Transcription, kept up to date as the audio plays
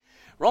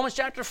Romans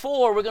chapter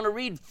 4, we're going to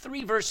read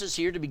 3 verses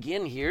here to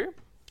begin here.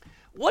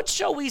 What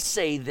shall we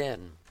say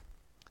then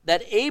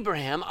that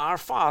Abraham, our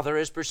father,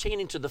 as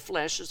pertaining to the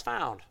flesh, is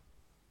found?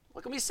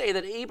 What can we say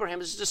that Abraham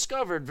is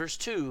discovered? Verse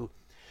 2.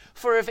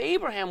 For if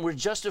Abraham were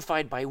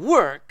justified by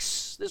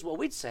works, this is what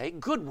we'd say,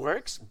 good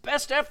works,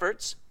 best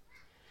efforts.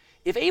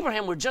 If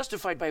Abraham were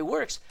justified by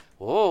works,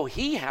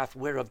 he hath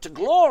whereof to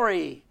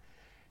glory.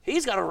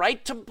 He's got a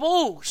right to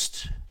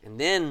boast. And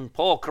then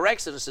Paul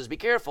corrects it and says, be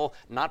careful,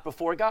 not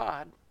before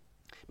God.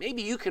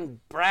 Maybe you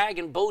can brag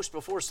and boast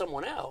before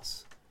someone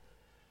else,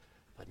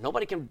 but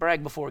nobody can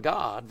brag before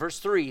God. Verse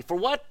 3, for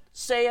what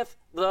saith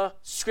the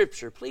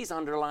Scripture? Please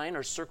underline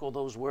or circle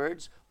those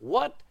words.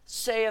 What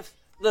saith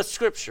the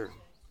Scripture?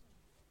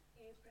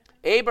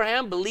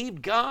 Abraham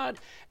believed God,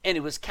 and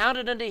it was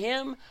counted unto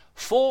him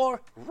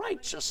for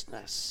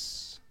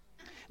righteousness.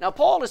 Now,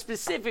 Paul is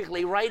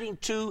specifically writing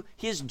to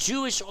his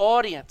Jewish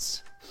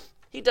audience.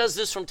 He does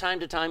this from time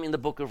to time in the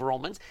book of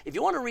Romans. If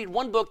you want to read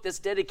one book that's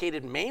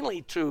dedicated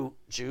mainly to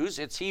Jews,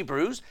 it's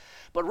Hebrews.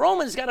 But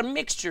Romans got a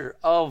mixture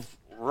of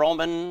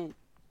Roman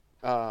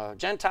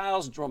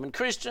Gentiles, Roman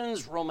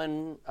Christians,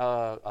 Roman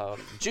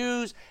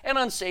Jews, and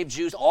unsaved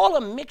Jews, all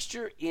a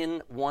mixture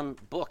in one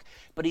book.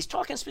 But he's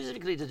talking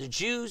specifically to the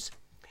Jews,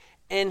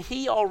 and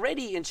he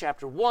already in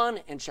chapter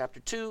 1 and chapter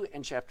 2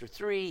 and chapter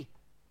 3,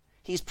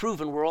 he's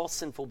proven we're all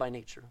sinful by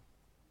nature.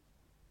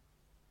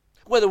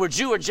 Whether we're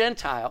Jew or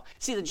Gentile.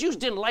 See, the Jews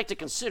didn't like to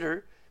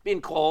consider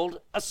being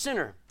called a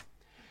sinner.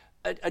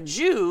 A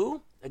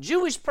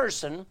Jewish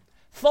person,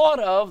 thought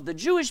of the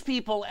Jewish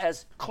people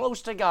as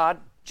close to God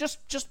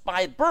just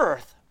by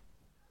birth,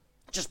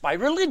 just by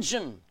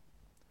religion.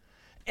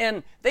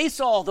 And they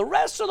saw the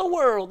rest of the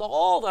world,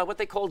 all the what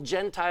they called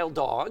Gentile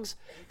dogs,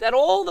 that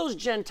all those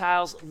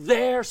Gentiles,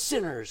 they're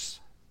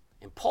sinners.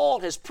 And Paul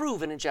has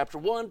proven in chapter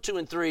 1, 2,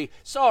 and 3,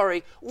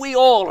 sorry, we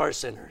all are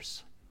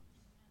sinners.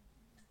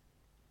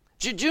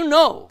 Did you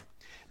know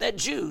that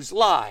Jews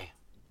lie?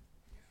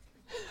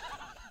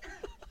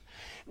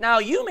 Now,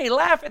 you may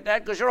laugh at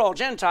that because you're all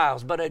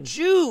Gentiles, but a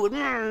Jew would... Do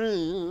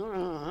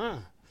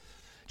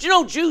you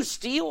know Jews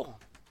steal?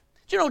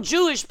 Do you know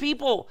Jewish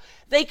people,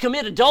 they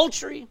commit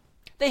adultery?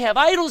 They have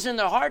idols in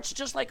their hearts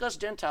just like us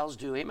Gentiles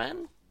do. Amen?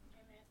 Amen.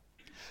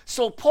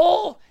 So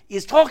Paul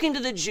is talking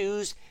to the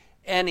Jews,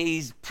 and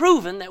he's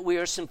proven that we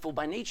are sinful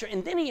by nature.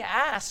 And then he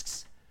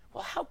asks,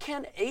 well, how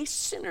can a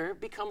sinner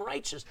become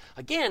righteous?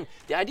 Again,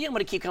 the idea, I'm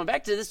going to keep coming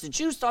back to this, the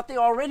Jews thought they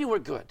already were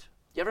good.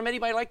 You ever met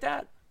anybody like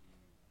that?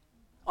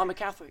 Oh, I'm a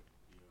Catholic.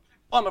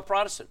 Oh, I'm a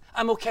Protestant.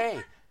 I'm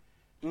okay.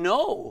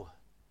 No,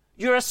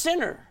 you're a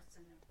sinner.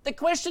 The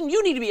question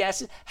you need to be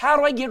asking, how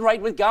do I get right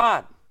with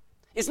God?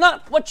 It's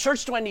not what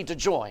church do I need to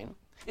join.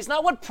 It's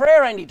not what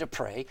prayer I need to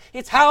pray.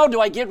 It's how do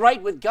I get right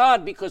with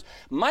God, because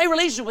my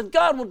relationship with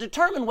God will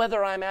determine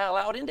whether I'm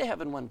allowed into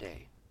heaven one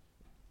day.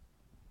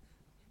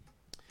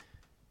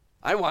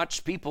 I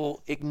watch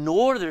people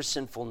ignore their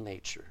sinful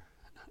nature.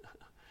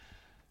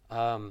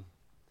 I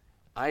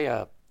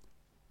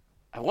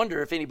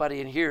wonder if anybody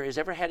in here has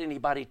ever had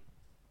anybody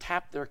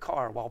tap their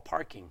car while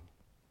parking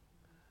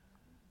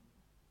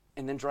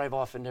and then drive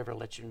off and never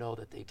let you know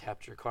that they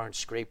tapped your car and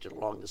scraped it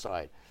along the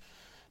side.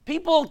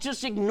 People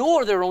just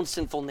ignore their own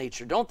sinful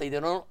nature, don't they? They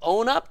don't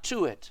own up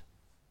to it.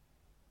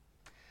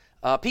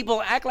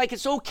 People act like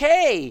it's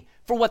okay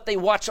for what they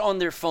watch on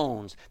their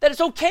phones, that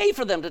it's okay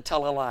for them to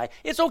tell a lie.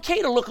 It's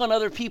okay to look on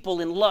other people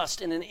in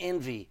lust and in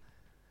envy.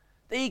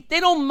 They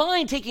don't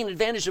mind taking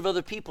advantage of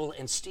other people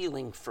and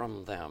stealing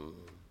from them.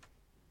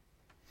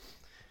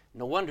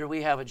 No wonder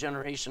we have a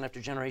generation after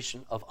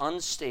generation of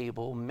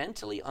unstable,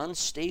 mentally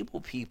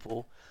unstable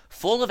people,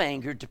 full of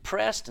anger,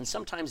 depressed, and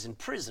sometimes in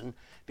prison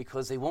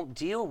because they won't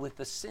deal with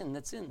the sin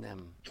that's in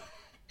them.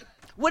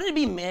 Wouldn't it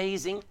be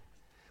amazing?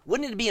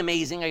 Wouldn't it be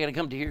amazing, I got to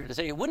come to here to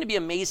say, wouldn't it be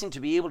amazing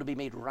to be able to be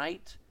made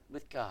right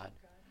with God?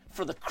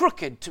 For the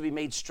crooked to be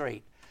made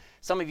straight.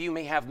 Some of you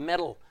may have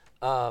metal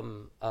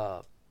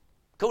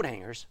coat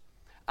hangers.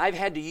 I've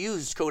had to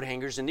use coat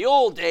hangers in the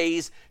old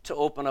days to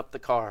open up the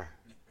car.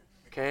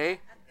 Okay?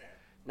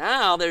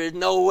 Now there is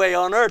no way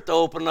on earth to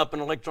open up an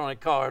electronic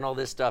car and all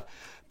this stuff.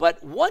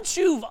 But once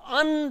you've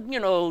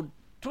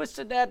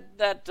twisted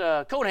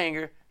that coat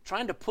hanger,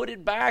 trying to put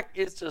it back,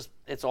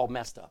 it's all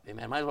messed up.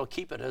 Amen. Might as well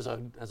keep it as a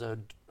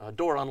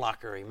door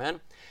unlocker.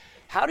 Amen.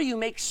 How do you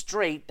make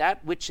straight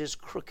that which is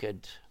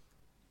crooked?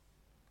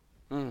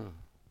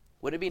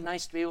 Would it be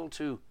nice to be able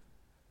to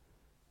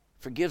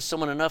forgive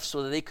someone enough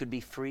so that they could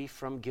be free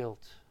from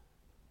guilt?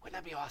 Wouldn't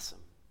that be awesome?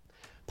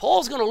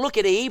 Paul's going to look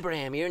at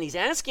Abraham here, and he's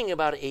asking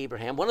about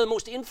Abraham, one of the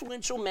most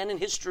influential men in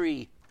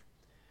history.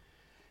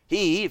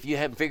 He, if you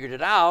haven't figured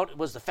it out,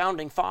 was the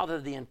founding father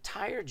of the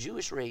entire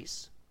Jewish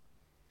race.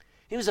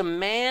 He was a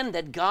man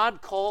that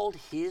God called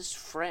his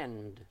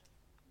friend.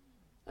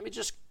 Let me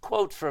just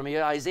quote from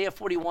you. Isaiah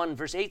 41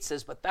 verse 8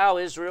 says, "But thou,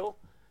 Israel,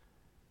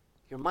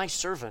 you're my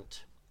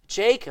servant.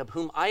 Jacob,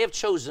 whom I have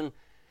chosen,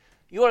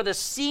 you are the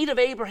seed of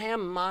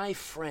Abraham, my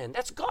friend."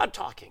 That's God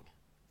talking.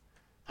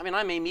 I mean,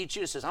 I may meet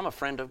you and says, I'm a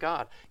friend of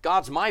God.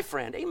 God's my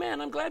friend.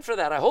 Amen. I'm glad for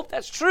that. I hope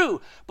that's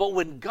true. But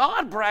when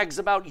God brags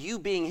about you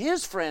being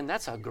his friend,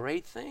 that's a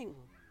great thing.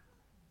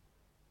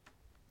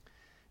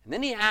 And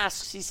then he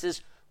asks, he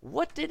says,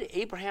 what did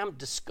Abraham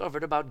discover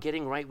about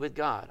getting right with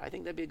God? I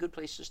think that'd be a good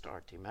place to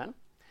start. Amen.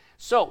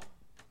 So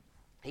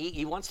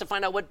he wants to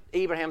find out what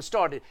Abraham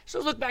started. So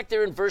look back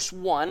there in verse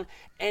 1,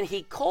 and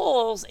he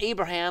calls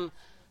Abraham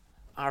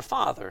our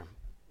father.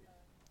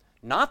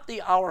 Not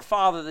the our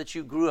father that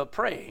you grew up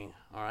praying.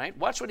 All right,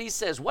 watch what he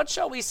says. What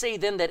shall we say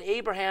then that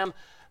Abraham,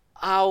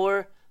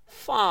 our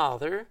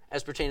father,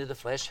 as pertaining to the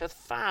flesh, hath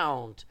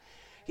found?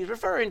 He's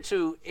referring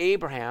to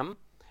Abraham,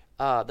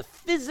 the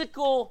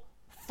physical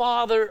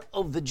father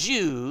of the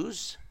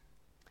Jews.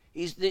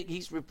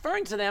 He's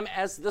referring to them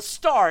as the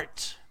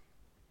start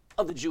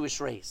of the Jewish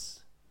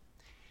race.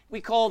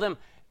 We call them,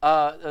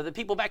 the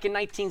people back in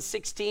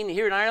 1916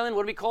 here in Ireland,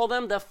 what do we call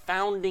them? The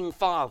founding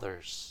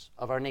fathers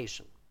of our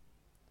nation.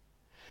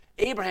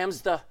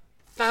 Abraham's the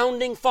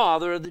founding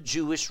father of the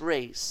Jewish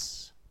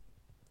race.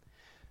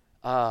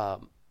 But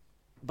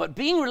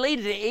being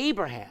related to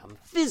Abraham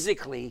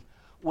physically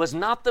was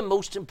not the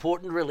most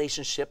important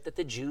relationship that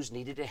the Jews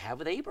needed to have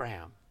with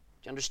Abraham.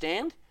 Do you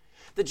understand?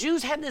 The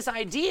Jews had this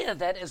idea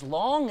that as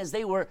long as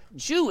they were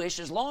Jewish,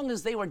 as long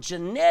as they were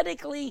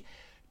genetically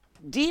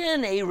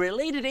DNA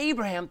related to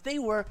Abraham, they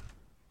were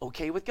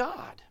okay with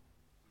God.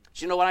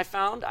 Do you know what I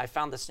found? I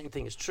found the same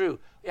thing is true.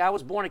 Yeah, I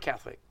was born a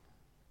Catholic.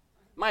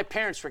 My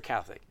parents were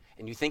Catholic.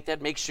 And you think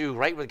that makes you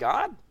right with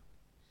God?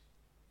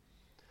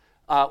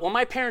 Well,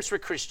 my parents were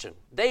Christian.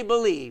 They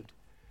believed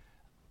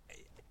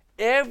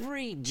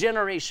every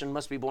generation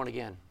must be born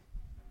again.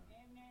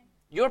 Amen.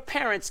 Your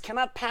parents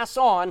cannot pass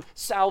on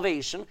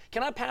salvation,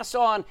 cannot pass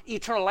on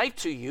eternal life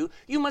to you.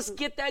 You must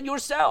get that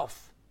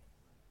yourself.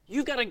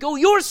 You've got to go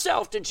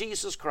yourself to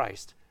Jesus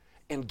Christ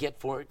and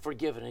get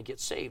forgiven and get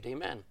saved.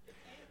 Amen.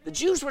 The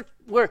Jews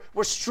were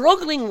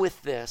struggling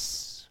with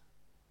this.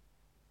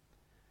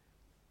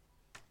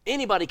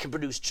 Anybody can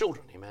produce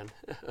children, amen.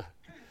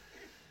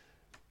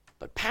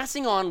 But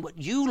passing on what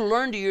you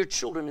learn to your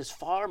children is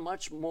far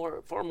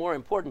more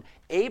important.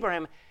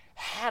 Abraham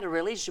had a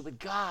relationship with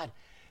God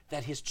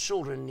that his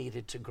children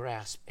needed to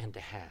grasp and to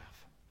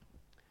have.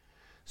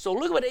 So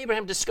look at what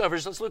Abraham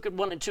discovers. Let's look at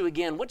 1 and 2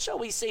 again. What shall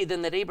we say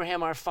then that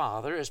Abraham our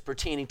father, as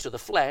pertaining to the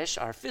flesh,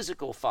 our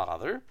physical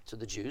father, to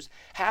the Jews,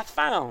 hath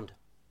found?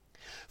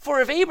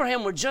 For if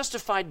Abraham were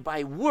justified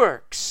by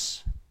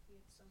works,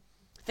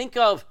 think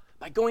of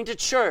by going to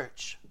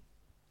church,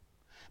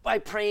 by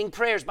praying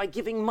prayers, by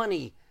giving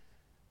money.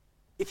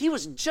 If he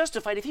was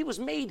justified, if he was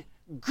made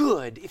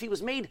good, if he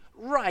was made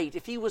right,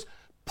 if he was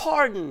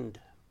pardoned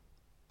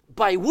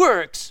by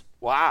works,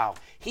 wow,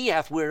 he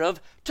hath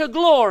whereof to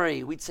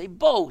glory. We'd say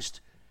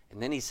boast.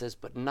 And then he says,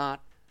 but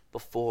not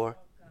before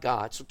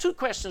God. So 2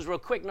 questions real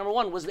quick. Number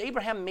 1, was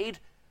Abraham made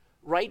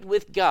right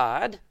with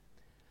God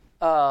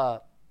by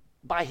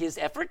his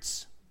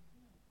efforts?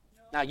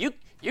 Now, you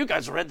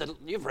guys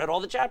you've read all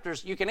the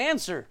chapters. You can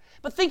answer.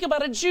 But think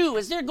about a Jew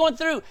as they're going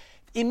through.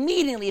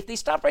 Immediately, if they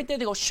stop right there,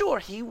 they go, sure,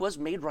 he was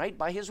made right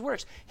by his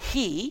works.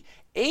 He,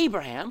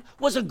 Abraham,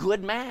 was a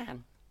good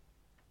man.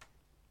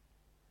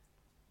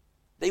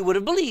 They would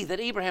have believed that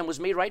Abraham was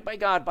made right by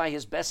God by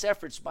his best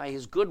efforts, by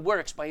his good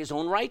works, by his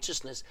own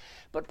righteousness.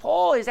 But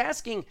Paul is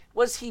asking,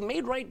 was he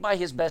made right by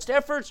his best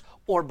efforts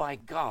or by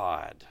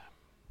God?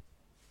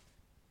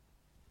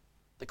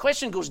 The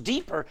question goes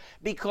deeper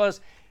because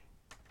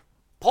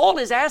Paul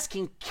is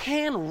asking,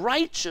 can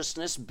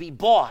righteousness be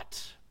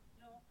bought?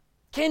 No.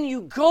 Can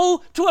you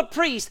go to a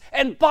priest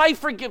and buy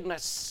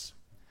forgiveness?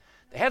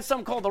 They had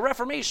something called the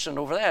Reformation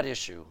over that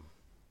issue.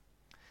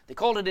 They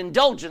called it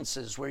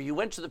indulgences, where you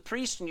went to the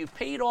priest and you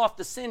paid off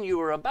the sin you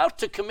were about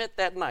to commit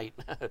that night.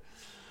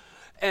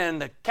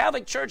 And the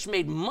Catholic Church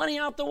made money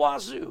out the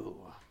wazoo.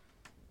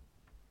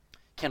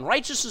 Can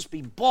righteousness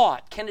be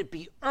bought? Can it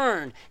be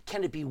earned?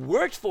 Can it be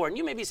worked for? And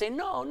you may be saying,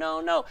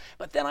 no.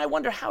 But then I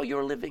wonder how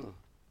you're living.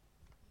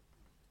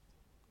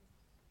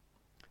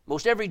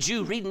 Most every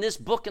Jew reading this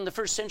book in the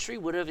first century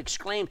would have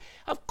exclaimed,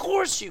 of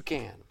course you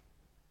can.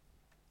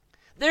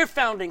 Their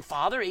founding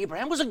father,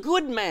 Abraham, was a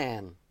good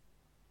man.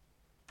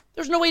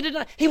 There's no way to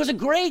deny. He was a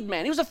great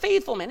man. He was a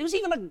faithful man. He was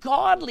even a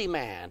godly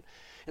man.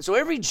 And so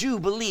every Jew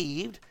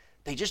believed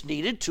they just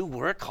needed to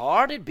work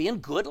hard at being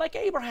good like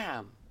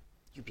Abraham.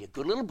 You be a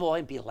good little boy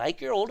and be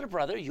like your older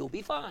brother, you'll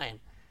be fine.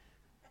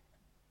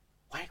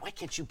 Why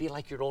can't you be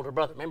like your older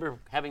brother? Remember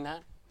having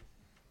that?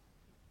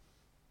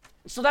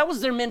 So that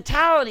was their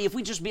mentality. If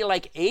we just be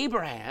like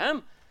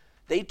Abraham,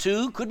 they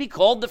too could be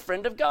called the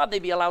friend of God.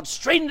 They'd be allowed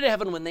straight into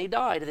heaven when they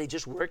died. They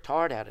just worked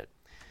hard at it.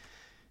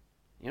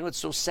 You know, it's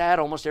so sad.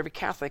 Almost every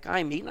Catholic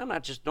I meet, and I'm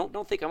not just,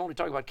 don't think I'm only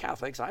talking about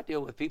Catholics. I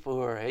deal with people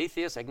who are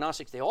atheists,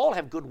 agnostics. They all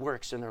have good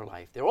works in their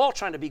life. They're all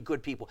trying to be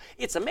good people.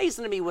 It's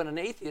amazing to me when an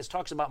atheist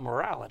talks about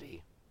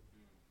morality.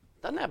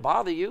 Doesn't that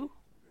bother you?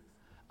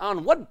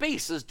 On what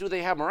basis do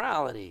they have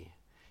morality?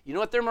 You know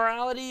what their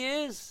morality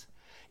is?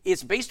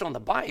 It's based on the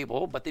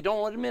Bible, but they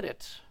don't admit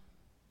it.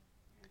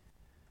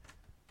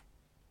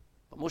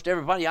 But most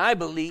everybody I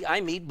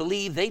meet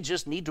believe they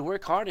just need to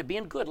work hard at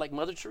being good, like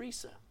Mother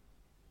Teresa.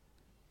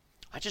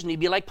 I just need to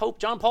be like Pope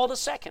John Paul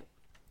II.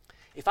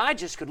 If I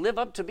just could live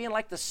up to being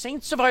like the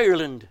saints of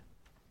Ireland,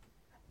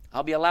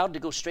 I'll be allowed to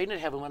go straight into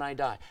heaven when I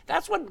die.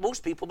 That's what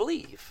most people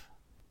believe.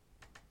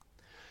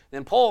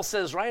 Then Paul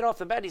says right off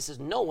the bat, he says,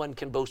 no one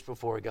can boast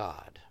before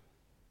God.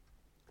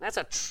 That's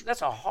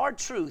a hard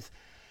truth,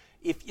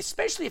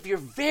 especially if you're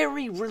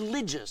very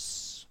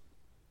religious.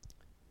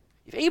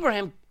 If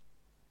Abraham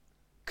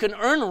can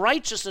earn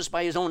righteousness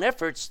by his own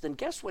efforts, then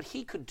guess what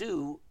he could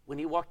do when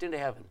he walked into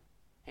heaven?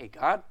 Hey,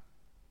 God,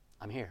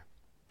 I'm here.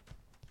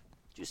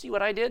 Do you see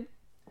what I did?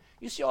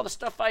 You see all the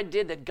stuff I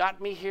did that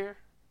got me here?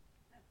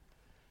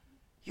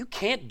 You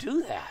can't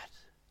do that.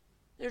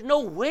 There's no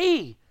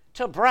way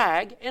to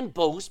brag and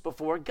boast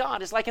before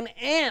God. It's like an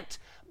ant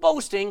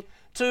boasting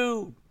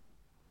to,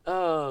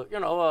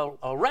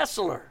 a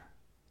wrestler.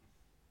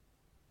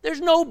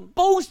 There's no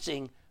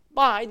boasting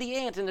by the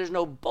ant, and there's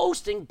no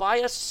boasting by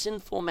a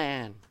sinful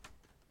man.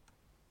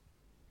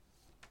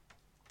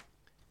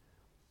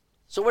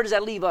 So where does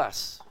that leave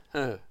us?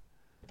 I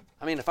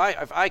mean, if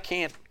I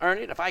can't earn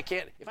it, if I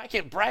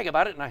can't brag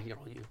about it, and you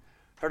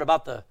heard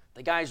about the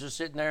guys who are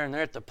sitting there and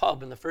they're at the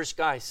pub, and the first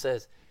guy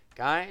says,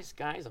 guys,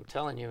 I'm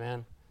telling you,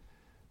 man,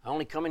 I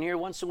only come in here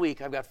once a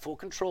week. I've got full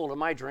control of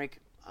my drink.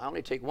 I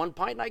only take 1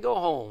 pint and I go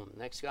home.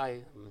 Next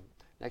guy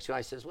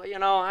says,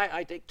 well,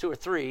 I take 2 or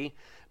 3,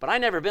 but I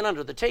never been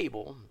under the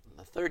table.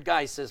 The third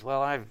guy says,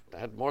 well, I've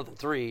had more than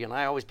 3, and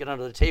I always get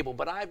under the table,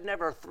 but I've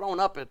never thrown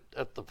up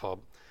at the pub.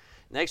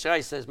 Next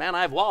guy says, man,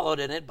 I've wallowed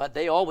in it, but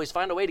they always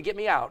find a way to get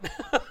me out.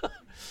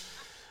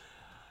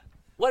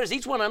 What is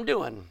each one of them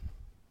doing?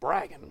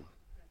 Bragging.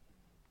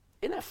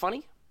 Isn't that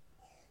funny?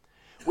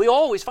 We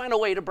always find a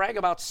way to brag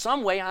about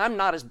some way I'm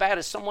not as bad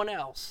as someone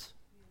else.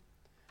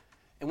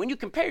 And when you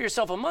compare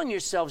yourself among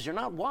yourselves, you're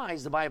not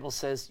wise, the Bible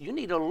says. You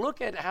need to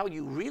look at how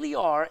you really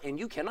are, and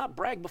you cannot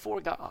brag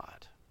before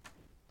God.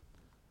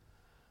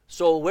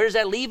 So where does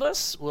that leave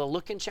us? Well,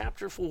 look in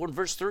chapter 4,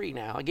 verse 3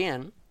 now.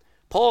 Again,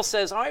 Paul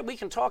says, all right, we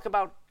can talk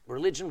about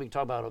religion, we can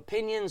talk about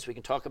opinions, we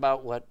can talk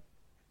about what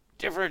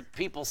different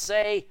people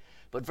say,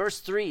 but verse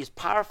 3 is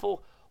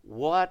powerful.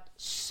 What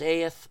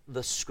saith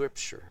the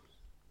Scripture?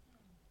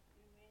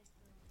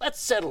 Let's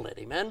settle it,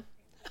 amen?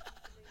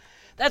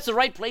 That's the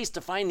right place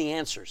to find the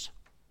answers.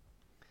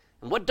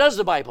 And what does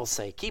the Bible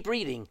say? Keep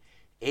reading.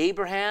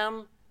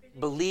 Abraham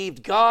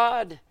believed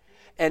God,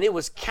 and it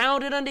was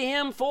counted unto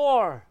him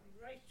for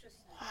righteousness.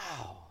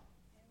 Wow.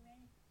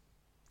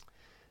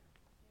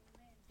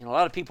 A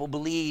lot of people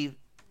believe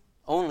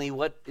only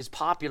what is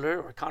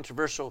popular or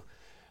controversial.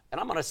 And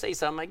I'm going to say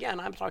something again.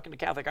 I'm talking to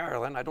Catholic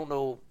Ireland. I don't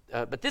know,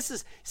 but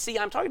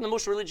I'm talking to the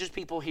most religious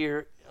people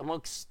here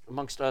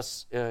amongst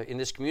us in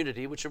this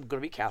community, which are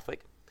going to be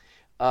Catholic.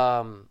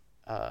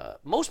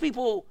 Most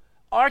people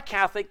are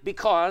Catholic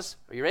because,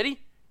 are you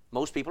ready?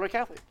 Most people are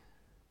Catholic.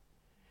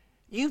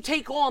 You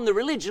take on the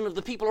religion of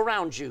the people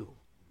around you.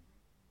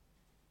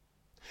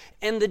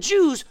 And the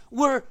Jews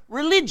were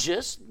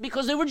religious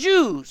because they were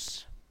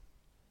Jews.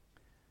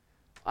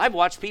 I've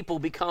watched people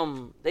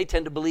they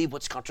tend to believe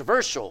what's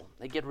controversial.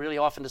 They get really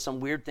off into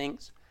some weird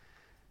things.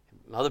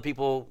 Other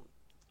people,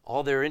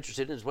 all they're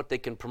interested in is what they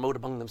can promote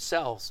among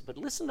themselves. But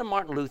listen to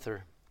Martin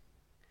Luther.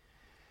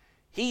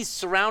 He's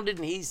surrounded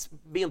and he's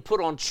being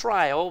put on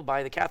trial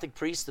by the Catholic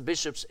priests, the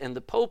bishops, and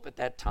the Pope at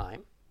that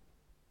time.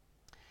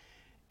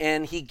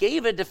 And he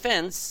gave a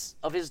defense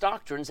of his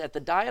doctrines at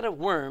the Diet of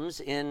Worms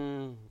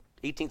in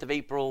 18th of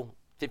April,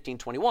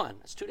 1521.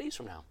 That's 2 days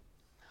from now.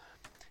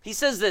 He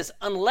says this,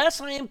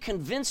 unless I am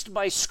convinced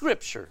by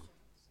Scripture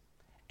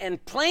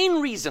and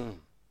plain reason,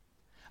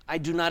 I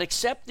do not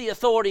accept the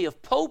authority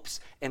of popes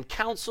and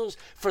councils,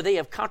 for they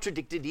have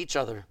contradicted each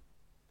other.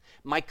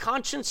 My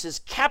conscience is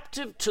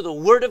captive to the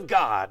Word of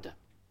God.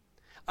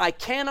 I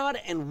cannot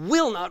and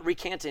will not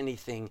recant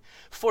anything,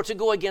 for to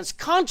go against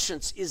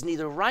conscience is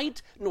neither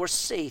right nor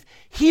safe.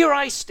 Here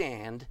I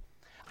stand.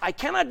 I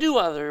cannot do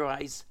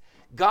otherwise.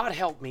 God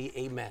help me.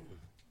 Amen.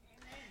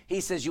 He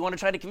says, you want to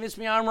try to convince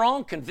me I'm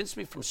wrong? Convince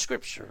me from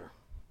Scripture.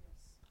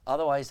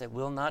 Otherwise, it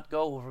will not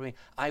go over me.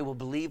 I will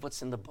believe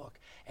what's in the book.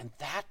 And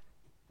that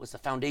was the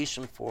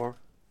foundation for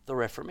the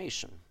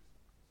Reformation.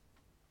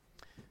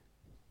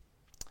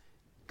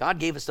 God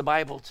gave us the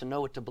Bible to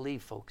know what to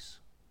believe, folks.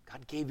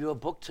 God gave you a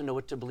book to know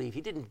what to believe. He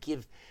didn't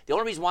give... The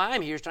only reason why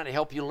I'm here is trying to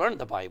help you learn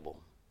the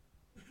Bible.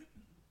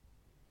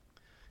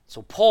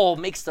 So Paul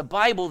makes the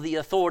Bible the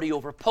authority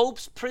over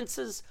popes,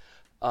 princes,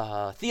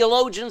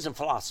 theologians, and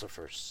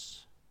philosophers.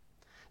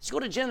 Let's go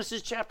to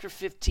Genesis chapter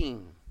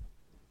 15.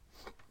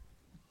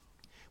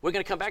 We're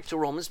going to come back to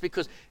Romans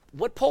because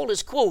what Paul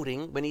is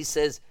quoting when he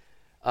says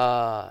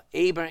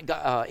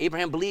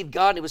Abraham believed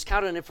God and it was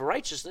counted on him for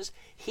righteousness,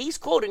 he's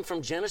quoting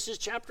from Genesis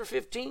chapter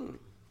 15.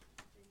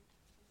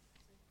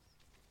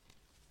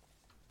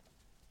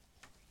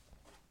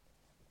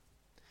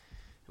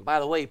 And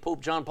by the way,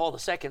 Pope John Paul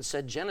II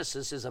said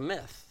Genesis is a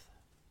myth.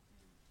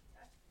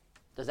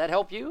 Does that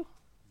help you?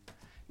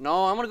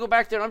 No, I'm going to go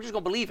back there and I'm just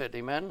going to believe it,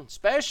 amen?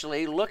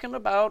 Especially looking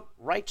about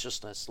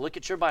righteousness. Look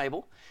at your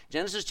Bible.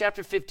 Genesis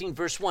chapter 15,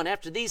 verse 1.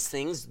 After these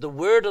things, the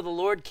word of the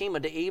Lord came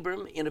unto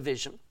Abram in a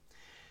vision,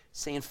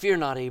 saying, Fear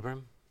not,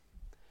 Abram.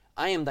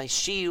 I am thy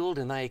shield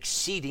and thy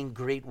exceeding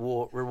great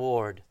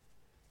reward.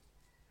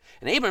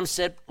 And Abram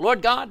said,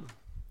 Lord God,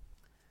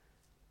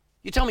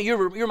 you tell me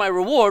you're my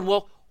reward.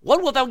 Well,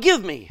 what wilt thou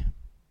give me?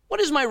 What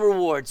is my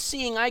reward,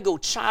 seeing I go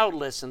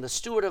childless, and the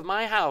steward of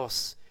my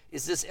house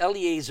is this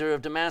Eliezer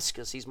of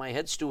Damascus? He's my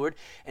head steward.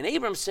 And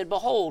Abram said,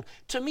 Behold,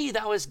 to me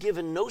thou hast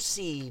given no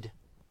seed.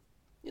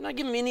 You're not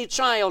giving me any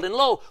child. And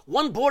lo,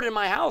 one born in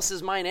my house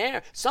is mine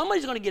heir.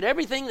 Somebody's going to get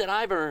everything that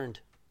I've earned.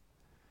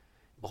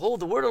 Behold,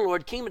 the word of the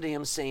Lord came unto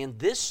him, saying,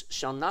 This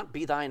shall not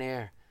be thine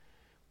heir,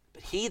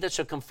 but he that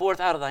shall come forth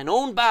out of thine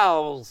own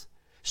bowels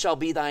shall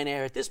be thine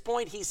heir. At this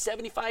point, he's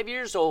 75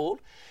 years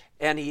old,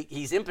 and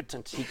he's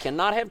impotent. He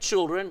cannot have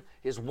children.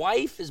 His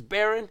wife is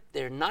barren.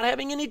 They're not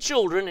having any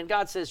children, and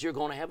God says, you're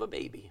going to have a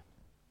baby.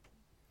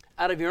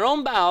 Out of your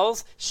own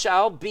bowels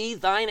shall be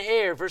thine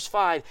heir. Verse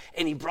 5,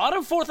 and he brought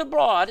him forth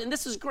abroad, and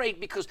this is great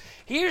because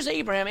here's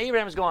Abraham.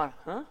 Abraham's going,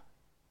 huh?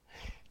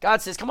 God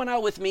says, come on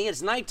out with me.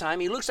 It's nighttime.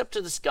 He looks up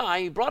to the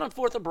sky. He brought him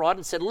forth abroad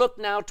and said, look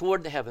now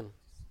toward the heaven.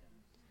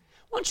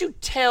 Why don't you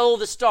tell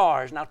the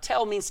stars? Now,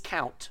 tell means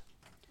count.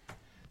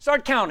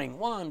 Start counting.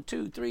 1,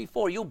 2, 3,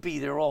 4. You'll be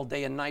there all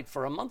day and night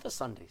for a month of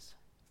Sundays.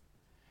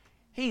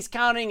 He's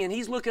counting, and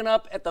he's looking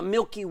up at the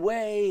Milky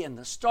Way and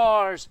the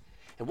stars.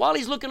 And while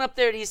he's looking up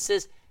there, he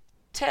says,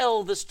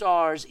 tell the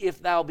stars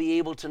if thou be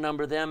able to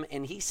number them.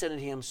 And he said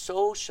unto him,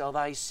 so shall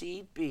thy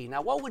seed be.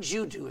 Now, what would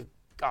you do if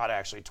God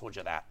actually told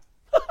you that?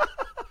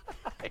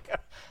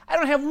 I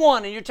don't have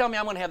one, and you're telling me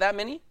I'm going to have that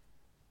many?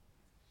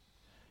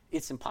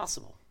 It's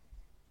impossible.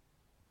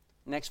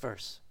 Next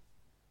verse.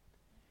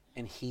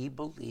 And he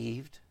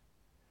believed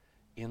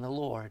in the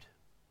Lord,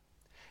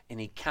 and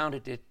he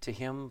counted it to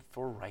him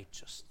for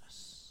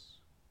righteousness.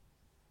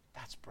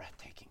 That's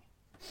breathtaking.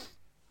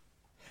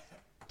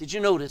 Did you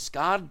notice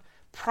God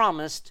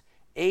promised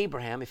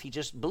Abraham, if he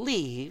just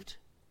believed,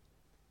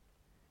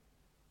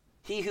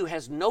 he who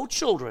has no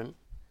children,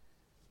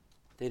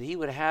 that he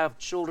would have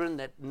children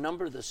that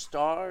number the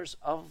stars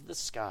of the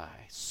sky.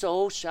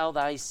 So shall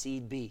thy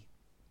seed be.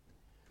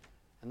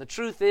 And the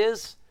truth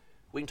is,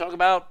 we can talk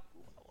about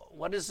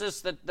what is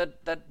this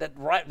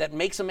that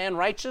makes a man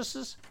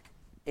righteous?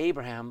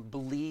 Abraham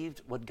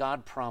believed what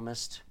God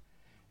promised,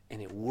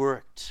 and it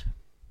worked.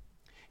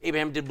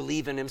 Abraham did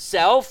believe in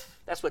himself.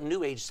 That's what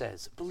New Age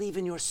says. Believe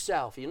in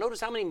yourself. You notice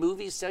how many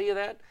movies tell you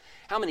that?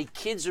 How many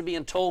kids are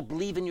being told,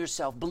 believe in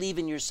yourself, believe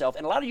in yourself.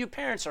 And a lot of you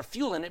parents are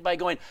fueling it by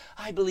going,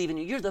 I believe in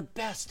you. You're the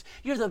best.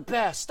 You're the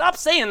best. Stop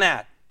saying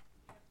that.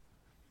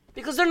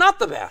 Because they're not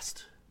the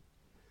best.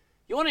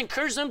 You want to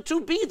encourage them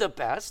to be the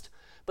best.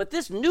 But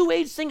this New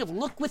Age thing of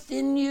look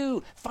within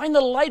you, find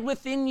the light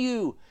within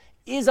you,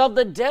 is of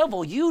the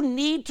devil. You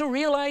need to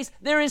realize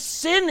there is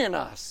sin in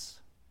us.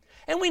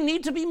 And we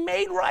need to be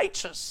made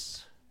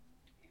righteous.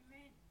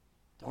 Amen.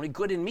 The only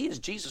good in me is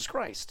Jesus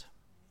Christ.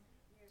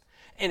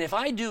 And if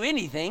I do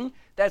anything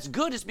that's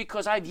good, it's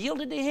because I've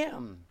yielded to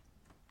him.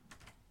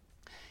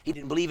 He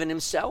didn't believe in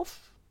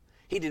himself.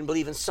 He didn't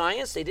believe in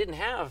science. They didn't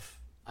have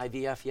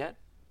IVF yet.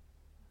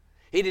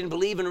 He didn't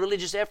believe in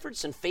religious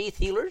efforts and faith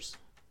healers.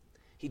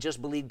 He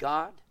just believed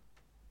God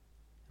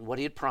and what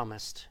he had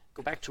promised.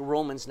 Go back to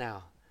Romans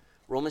now.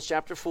 Romans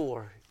chapter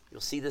 4.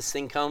 You'll see this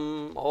thing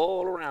come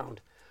all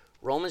around.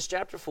 Romans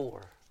chapter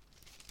 4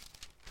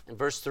 and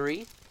verse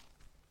 3.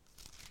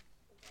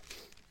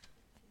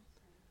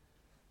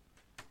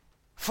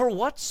 For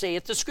what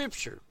saith the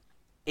scripture?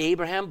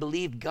 Abraham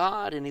believed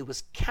God, and it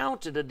was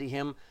counted unto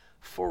him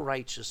for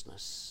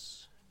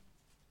righteousness.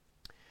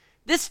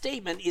 This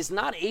statement is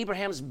not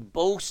Abraham's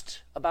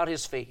boast about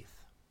his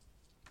faith.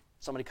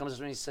 Somebody comes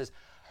to me and says,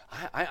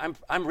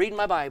 I'm reading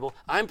my Bible.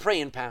 I'm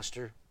praying,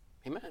 Pastor.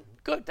 Amen.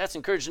 Good. That's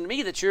encouraging to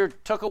me that you're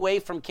took away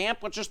from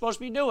camp what you're supposed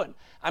to be doing.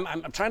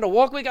 I'm trying to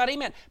walk with God.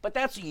 Amen. But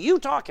that's you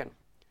talking.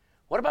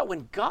 What about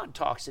when God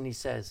talks and he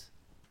says,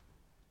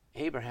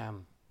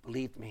 Abraham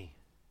believed me?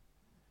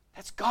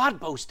 That's God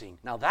boasting.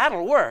 Now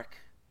that'll work.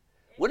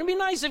 Wouldn't it be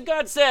nice if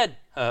God said,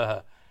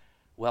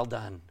 well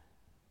done,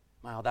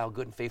 my thou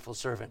good and faithful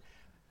servant.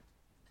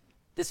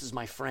 This is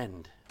my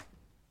friend.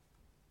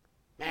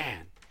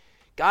 Man,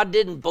 God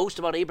didn't boast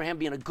about Abraham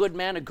being a good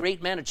man, a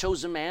great man, a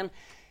chosen man.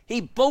 He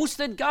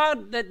boasted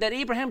God that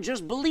Abraham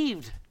just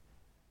believed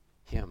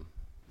him.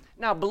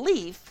 Now,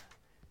 belief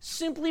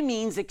simply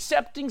means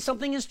accepting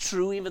something is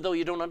true even though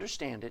you don't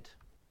understand it,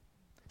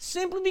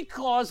 simply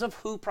because of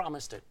who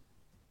promised it.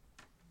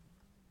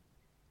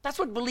 That's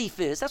what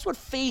belief is. That's what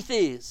faith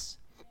is.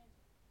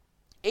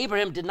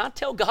 Abraham did not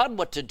tell God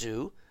what to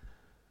do.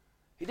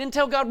 He didn't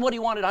tell God what he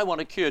wanted. I want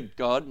a kid,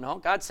 God. No,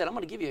 God said, I'm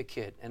going to give you a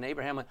kid. And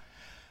Abraham went,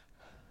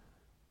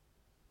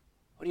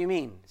 what do you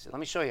mean? He said, let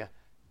me show you.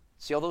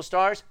 See all those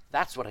stars?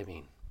 That's what I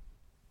mean.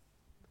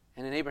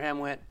 And then Abraham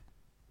went,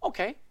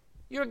 okay,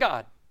 you're a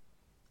God.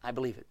 I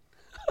believe it.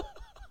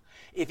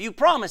 If you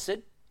promise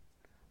it,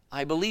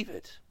 I believe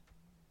it.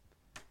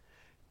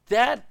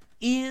 That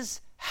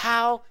is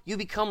how you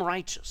become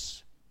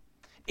righteous.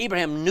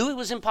 Abraham knew it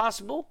was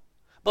impossible,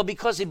 but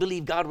because he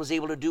believed God was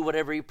able to do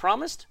whatever he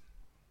promised,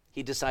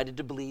 he decided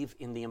to believe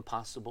in the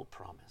impossible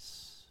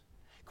promise.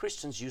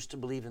 Christians used to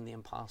believe in the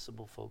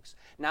impossible, folks.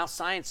 Now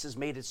science has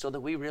made it so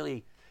that we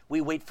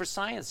wait for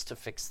science to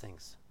fix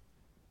things.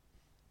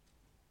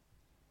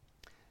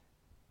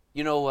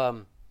 You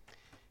know,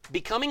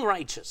 becoming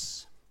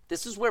righteous,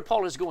 this is where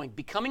Paul is going.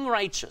 Becoming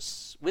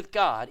righteous with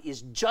God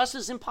is just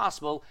as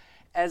impossible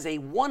as a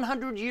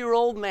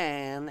 100-year-old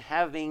man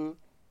having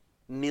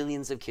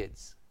millions of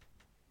kids.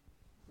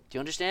 Do you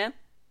understand?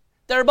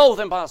 They're both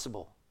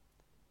impossible,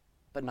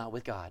 but not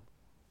with God.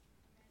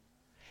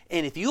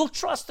 And if you'll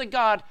trust the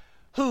God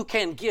who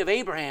can give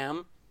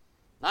Abraham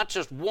not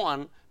just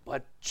one,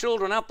 but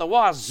children out the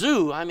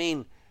wazoo, I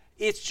mean,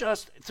 it's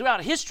just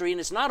throughout history, and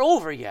it's not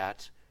over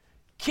yet.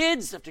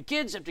 Kids after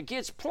kids after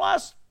kids,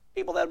 plus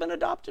people that have been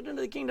adopted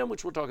into the kingdom,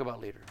 which we'll talk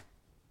about later.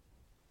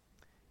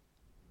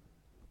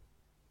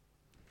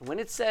 When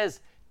it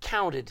says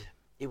counted,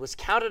 it was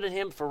counted to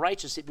him for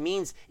righteous. It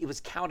means it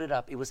was counted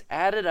up. It was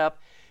added up.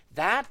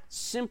 That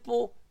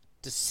simple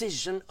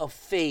decision of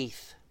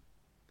faith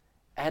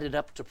added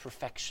up to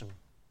perfection.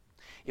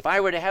 If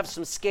I were to have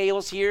some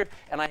scales here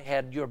and I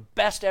had your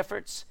best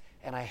efforts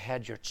and I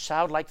had your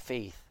childlike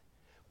faith,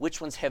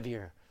 which one's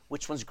heavier?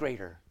 Which one's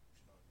greater?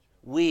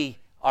 We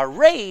are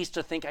raised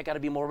to think I got to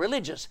be more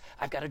religious.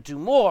 I've got to do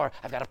more.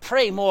 I've got to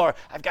pray more.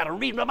 I've got to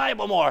read my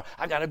Bible more.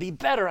 I've got to be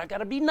better. I've got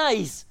to be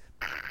nice.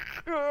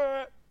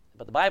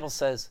 But the Bible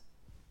says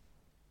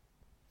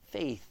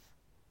faith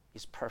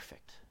is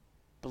perfect.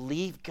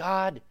 Believe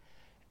God,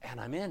 and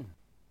I'm in.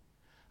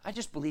 I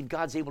just believe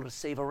God's able to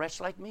save a wretch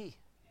like me.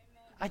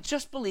 Amen. I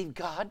just believe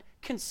God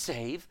can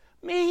save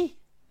me. Amen.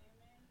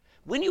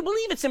 When you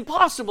believe it's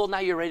impossible, now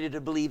you're ready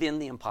to believe in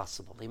the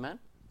impossible. Amen?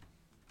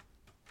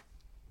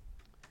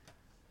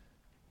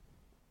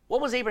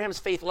 What was Abraham's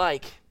faith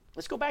like?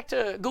 Let's go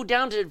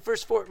down to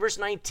verse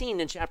 19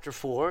 in chapter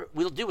 4.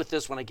 We'll deal with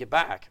this when I get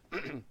back.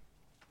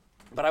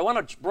 But I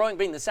want to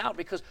bring this out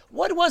because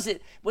what was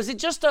it? Was it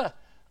just a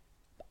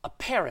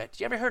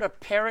parrot? You ever heard a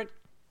parrot?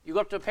 You go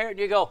up to a parrot and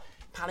you go,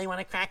 "Polly, want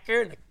a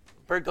cracker?" And the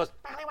bird goes,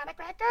 "Polly, want a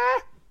cracker?"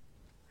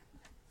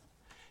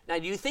 Now,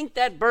 do you think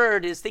that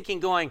bird is thinking,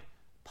 going,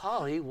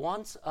 "Polly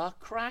wants a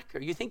cracker"?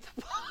 You think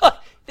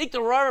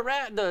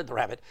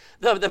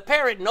the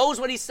parrot knows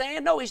what he's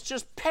saying? No, he's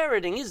just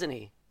parroting, isn't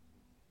he?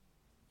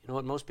 You know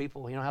what most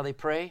people, you know how they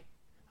pray?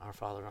 "Our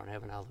Father art in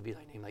heaven, hallowed be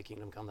thy name, thy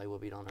kingdom come, thy will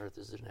be done on earth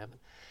as it is in heaven."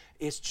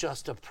 It's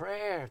just a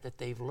prayer that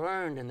they've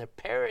learned, and they're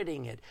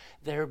parroting it.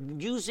 They're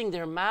using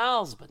their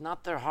mouths, but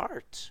not their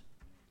heart.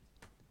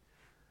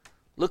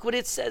 Look what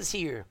it says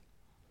here.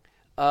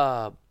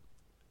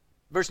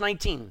 Verse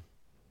 19.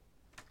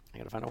 I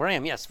got to find out where I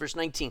am. Yes, verse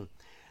 19.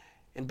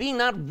 "And being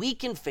not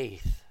weak in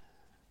faith,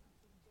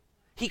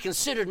 he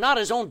considered not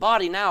his own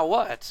body now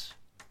what?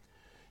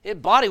 His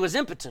body was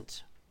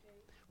impotent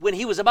when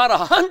he was about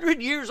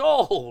 100 years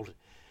old.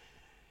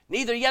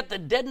 Neither yet the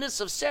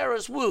deadness of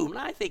Sarah's womb."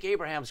 Now, I think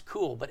Abraham's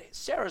cool, but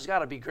Sarah's got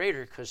to be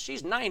greater because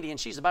she's 90 and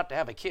she's about to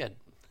have a kid.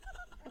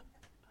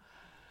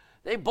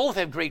 They both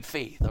have great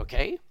faith,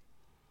 okay?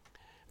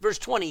 Verse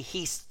 20,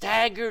 "He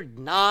staggered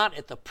not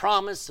at the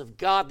promise of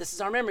God." This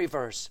is our memory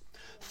verse.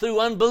 "Through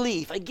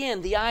unbelief."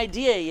 Again, the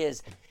idea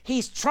is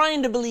he's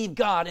trying to believe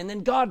God, and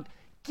then God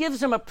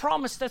gives him a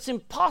promise that's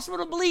impossible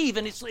to believe,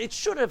 and it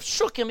should have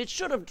shook him. It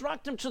should have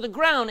dropped him to the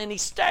ground, and he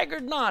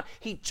staggered not.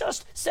 He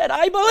just said,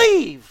 "I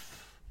believe.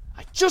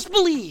 I just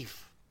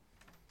believe."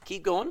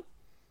 Keep going.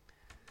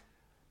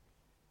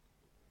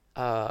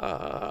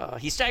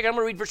 He staggered. I'm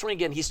going to read verse 20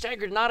 again. "He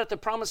staggered not at the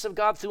promise of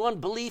God through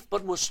unbelief,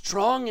 but was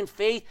strong in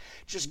faith,"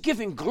 just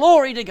giving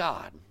glory to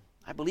God.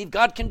 I believe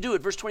God can do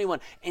it. Verse 21,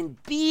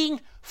 "And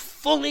being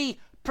fully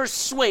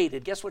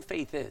persuaded." Guess what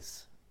faith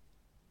is?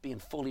 Being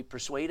fully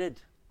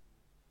persuaded.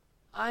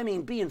 I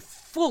mean, being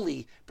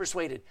fully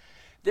persuaded.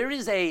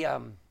 There's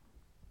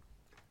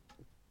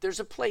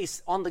a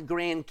place on the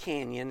Grand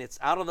Canyon. It's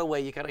out of the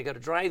way. You got to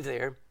drive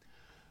there,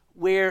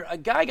 where a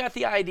guy got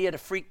the idea to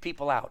freak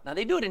people out. Now,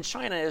 they do it in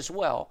China as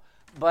well,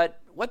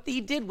 but what he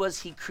did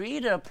was he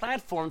created a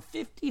platform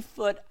 50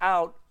 foot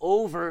out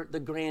over the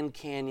Grand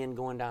Canyon,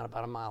 going down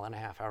about 1.5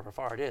 miles, however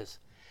far it is.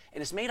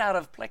 And it's made out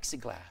of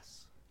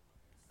plexiglass.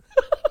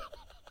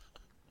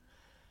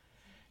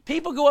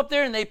 People go up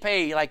there and they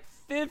pay like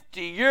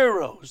 50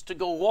 euros to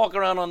go walk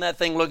around on that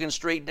thing looking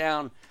straight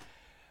down.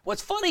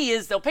 What's funny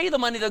is they'll pay the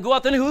money, they'll go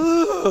out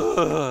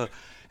there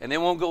and they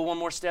won't go one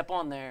more step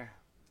on there.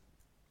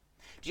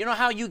 Do you know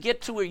how you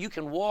get to where you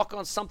can walk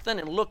on something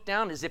and look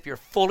down as if you're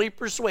fully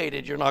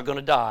persuaded you're not going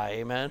to die?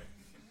 Amen?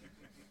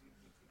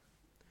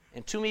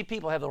 And too many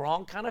people have the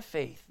wrong kind of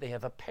faith. They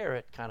have a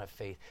parrot kind of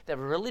faith. They have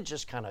a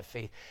religious kind of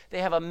faith.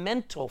 They have a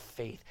mental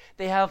faith.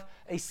 They have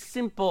a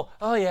simple,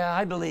 "Oh yeah,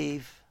 I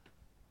believe."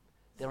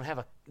 They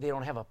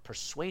don't have a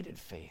persuaded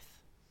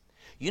faith.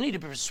 You need to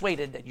be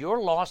persuaded that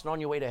you're lost and on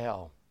your way to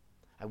hell.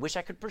 I wish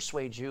I could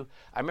persuade you.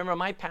 I remember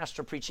my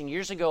pastor preaching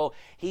years ago.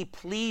 He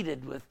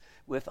pleaded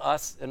with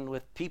us and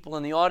with people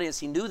in the audience.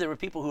 He knew there were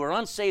people who were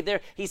unsaved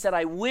there. He said,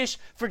 I wish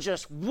for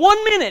just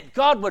 1 minute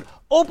God would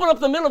open up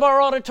the middle of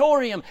our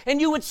auditorium and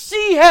you would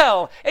see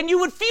hell and you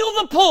would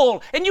feel the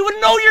pull and you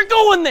would know you're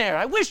going there.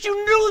 I wish you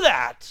knew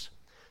that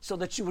so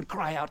that you would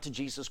cry out to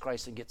Jesus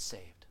Christ and get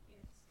saved.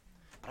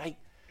 But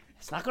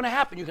it's not going to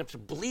happen. You have to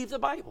believe the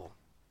Bible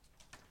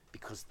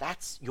because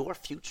that's your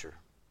future.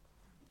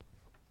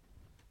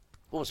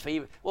 What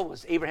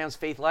was Abraham's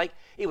faith like?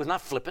 It was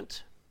not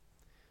flippant.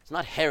 It's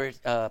not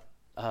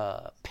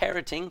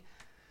parroting,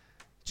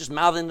 just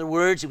mouthing the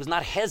words. He was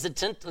not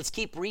hesitant. Let's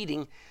keep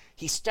reading.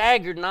 He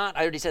staggered not.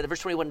 I already said that,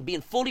 verse 21,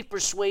 being fully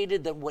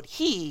persuaded that what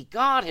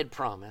God had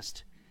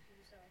promised,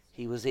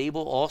 he was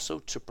able also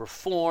to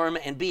perform,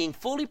 and being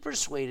fully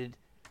persuaded,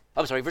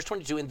 verse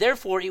 22, and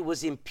therefore it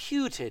was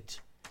imputed,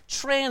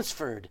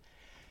 transferred,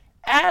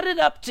 added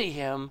up to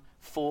him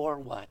for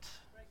what?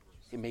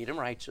 It made him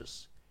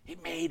righteous.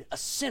 It made a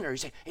sinner. You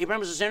say, Abraham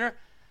was a sinner?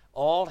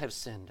 All have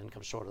sinned and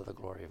come short of the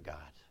glory of God.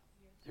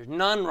 There's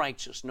none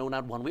righteous, no,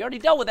 not one. We already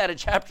dealt with that in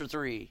chapter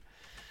 3.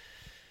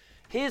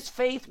 His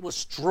faith was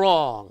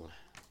strong.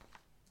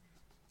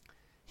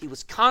 He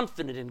was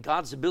confident in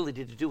God's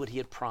ability to do what he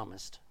had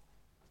promised.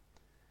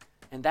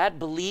 And that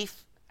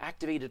belief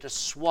activated a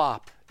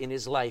swap in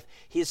his life.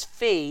 His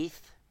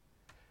faith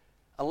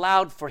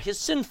allowed for his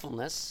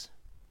sinfulness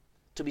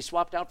to be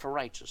swapped out for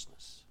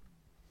righteousness.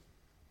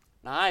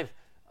 Now,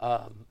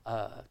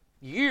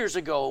 years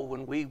ago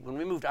when we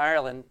moved to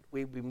Ireland,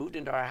 we moved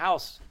into our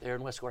house there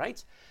in Westcourt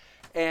Heights,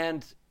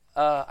 and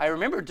I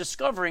remember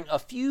discovering a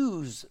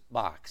fuse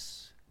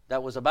box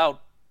that was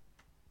about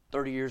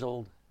 30 years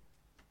old.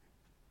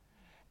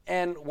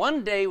 And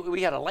one day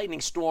we had a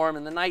lightning storm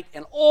in the night,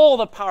 and all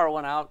the power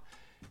went out,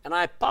 and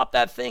I popped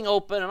that thing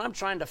open, and I'm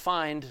trying to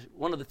find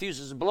one of the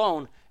fuses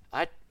blown.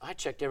 I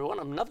checked every one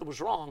of them, nothing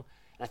was wrong,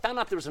 and I found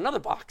out there was another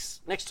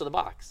box next to the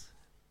box.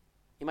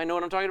 You might know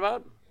what I'm talking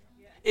about?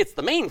 It's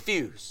the main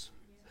fuse.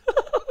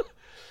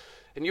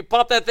 And you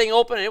pop that thing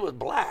open, and it was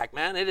black,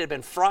 man. It had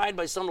been fried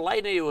by some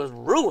lightning. It was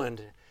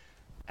ruined.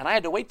 And I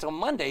had to wait till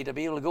Monday to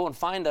be able to go and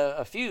find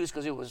a fuse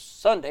because it was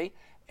Sunday,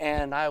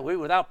 and we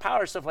were without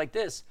power, stuff like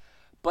this.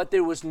 But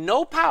there was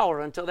no power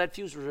until that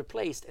fuse was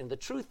replaced. And the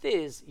truth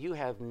is, you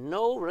have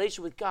no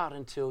relation with God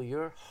until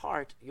your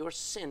heart, your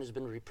sin has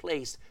been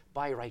replaced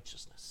by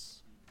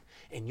righteousness.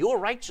 And your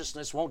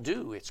righteousness won't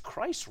do. It's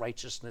Christ's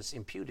righteousness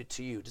imputed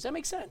to you. Does that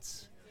make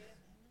sense?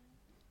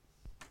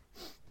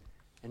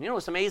 And you know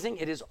what's amazing?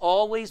 It has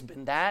always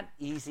been that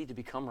easy to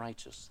become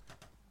righteous.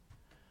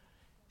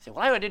 You say,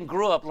 well, I didn't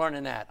grow up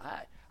learning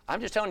that. I'm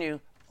just telling you,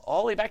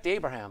 all the way back to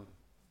Abraham,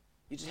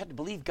 you just had to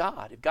believe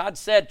God. If God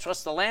said,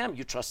 trust the Lamb,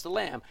 you trust the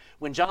Lamb.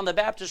 When John the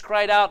Baptist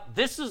cried out,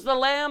 this is the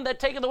Lamb that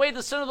taketh away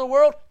the sin of the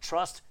world,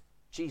 trust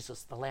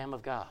Jesus, the Lamb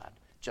of God.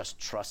 Just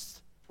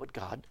trust what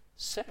God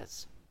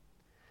says.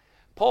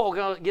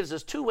 Paul gives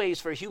us two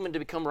ways for a human to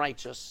become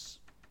righteous.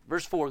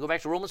 Verse 4, go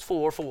back to Romans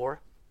 4:4.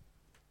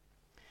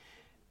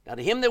 Now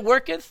to him that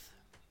worketh,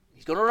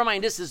 he's going to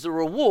remind us, is the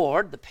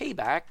reward, the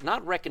payback,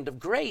 not reckoned of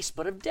grace,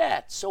 but of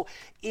debt. So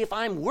if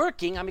I'm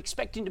working, I'm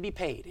expecting to be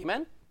paid.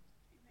 Amen?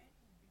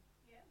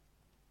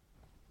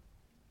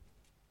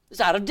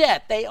 It's out of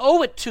debt. They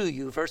owe it to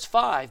you. Verse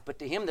 5, but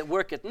to him that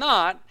worketh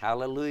not,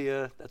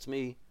 hallelujah, that's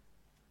me,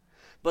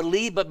 but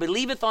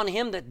believeth on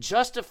him that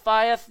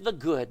justifieth the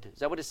good. Is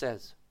that what it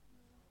says?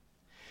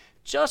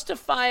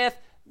 Justifieth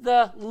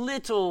the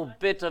little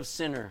bit of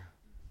sinner.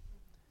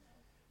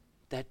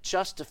 That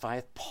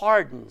justifieth,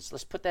 pardons,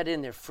 let's put that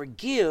in there,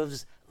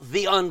 forgives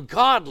the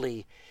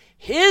ungodly.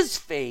 His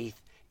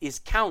faith is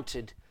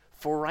counted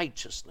for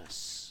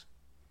righteousness.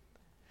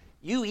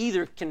 You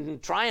either can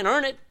try and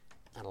earn it,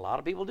 and a lot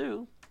of people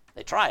do.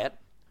 They try it,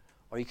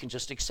 or you can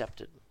just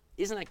accept it.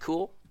 Isn't that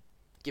cool?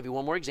 I'll give you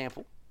one more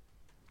example.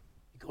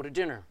 You go to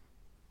dinner.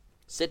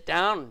 Sit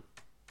down,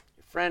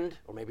 your friend,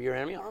 or maybe your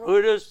enemy, I don't know who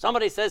it is,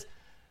 somebody says,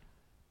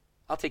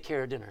 I'll take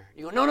care of dinner.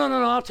 You go,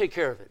 no, I'll take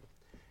care of it.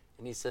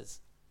 And he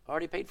says, I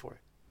already paid for it.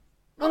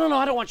 No,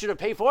 I don't want you to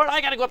pay for it.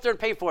 I got to go up there and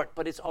pay for it,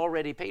 but it's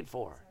already paid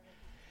for.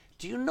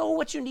 Do you know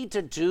what you need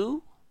to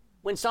do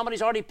when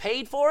somebody's already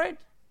paid for it?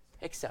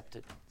 Accept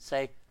it.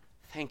 Say,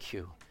 thank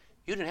you.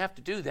 You didn't have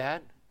to do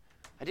that.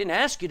 I didn't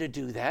ask you to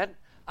do that.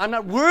 I'm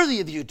not worthy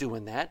of you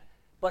doing that,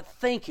 but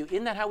thank you.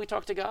 Isn't that how we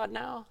talk to God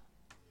now?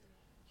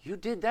 You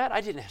did that?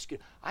 I didn't ask you.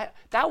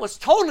 That was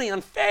totally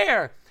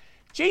unfair.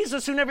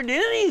 Jesus, who never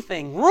did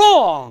anything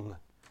wrong,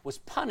 was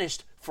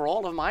punished for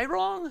all of my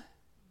wrong.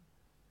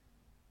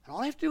 And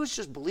all I have to do is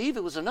just believe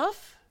it was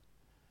enough.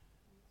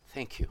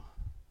 Thank you.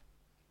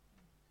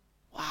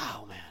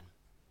 Wow,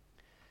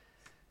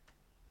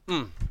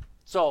 man.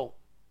 So,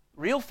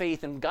 real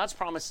faith in God's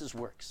promises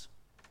works.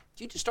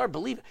 You just start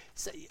believing.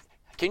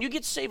 Can you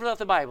get saved without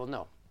the Bible?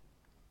 No.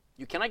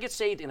 You cannot get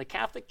saved in a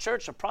Catholic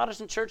church, a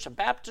Protestant church, a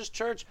Baptist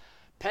church,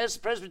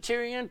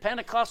 Presbyterian,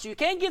 Pentecostal. You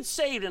can't get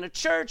saved in a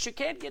church. You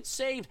can't get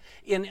saved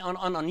on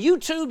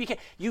YouTube.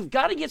 You've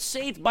got to get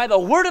saved by the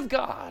Word of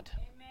God.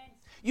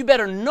 You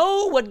better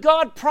know what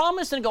God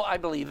promised and go, I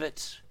believe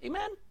it.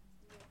 Amen?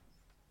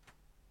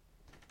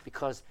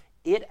 Because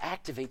it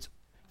activates,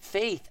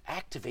 faith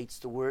activates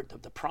the word,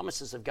 the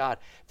promises of God.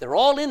 They're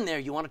all in there.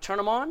 You want to turn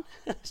them on?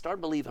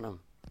 Start believing them.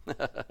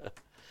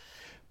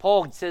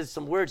 Paul says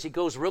some words. He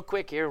goes real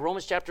quick here.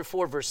 Romans chapter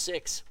 4, verse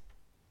 6.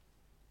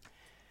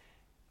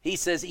 He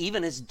says,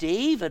 even as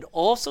David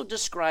also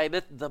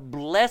describeth the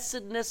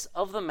blessedness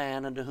of the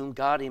man unto whom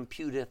God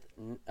imputeth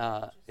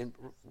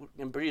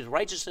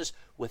righteousness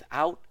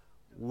without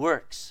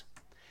works.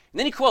 And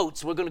then he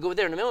quotes, we're going to go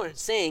there in a minute,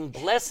 saying,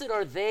 blessed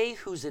are they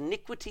whose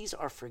iniquities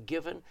are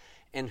forgiven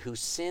and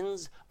whose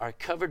sins are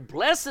covered.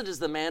 Blessed is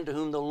the man to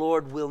whom the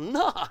Lord will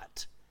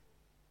not.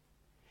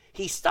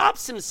 He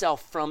stops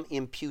himself from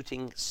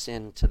imputing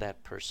sin to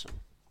that person.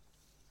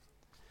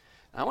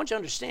 Now, I want you to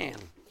understand,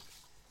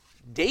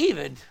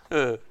 David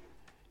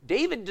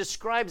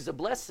describes the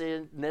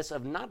blessedness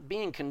of not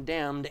being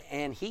condemned,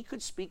 and he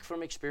could speak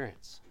from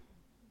experience.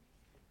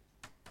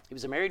 He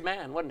was a married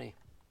man, wasn't he?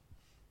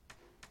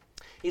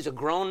 He's a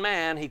grown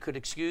man.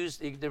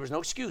 There was no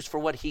excuse for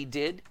what he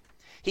did.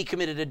 He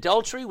committed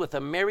adultery with a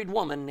married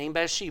woman named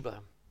Bathsheba.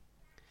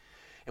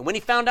 And when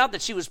he found out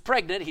that she was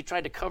pregnant, he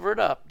tried to cover it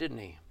up, didn't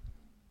he?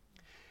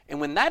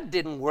 And when that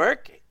didn't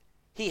work,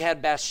 he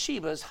had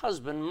Bathsheba's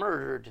husband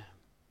murdered.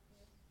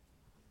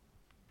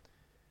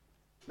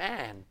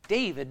 Man,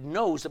 David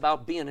knows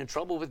about being in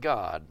trouble with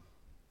God.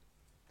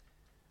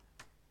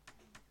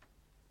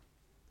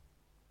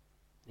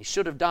 He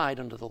should have died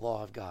under the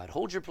law of God.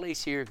 Hold your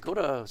place here. Go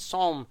to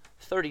Psalm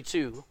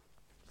 32.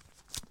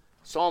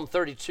 Psalm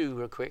 32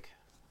 real quick.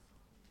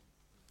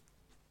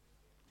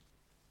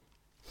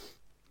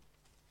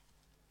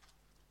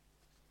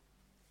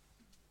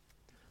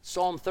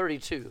 Psalm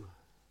 32.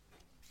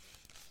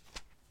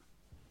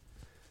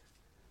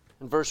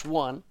 In verse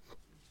 1.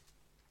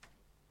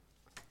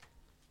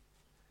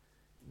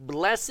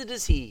 Blessed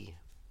is he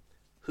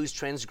whose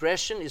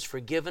transgression is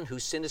forgiven,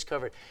 whose sin is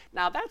covered.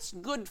 Now, that's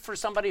good for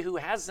somebody who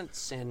hasn't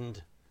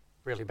sinned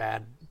really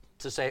bad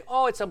to say,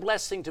 oh, it's a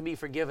blessing to be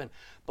forgiven.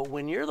 But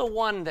when you're the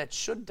one that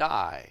should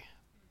die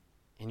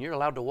and you're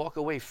allowed to walk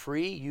away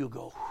free, you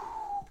go,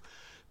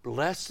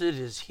 blessed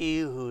is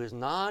he who is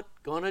not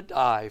going to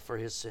die for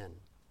his sin.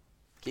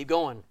 Keep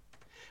going.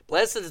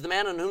 Blessed is the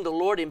man on whom the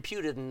Lord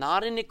imputed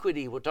not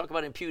iniquity. We'll talk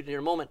about imputed in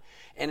a moment.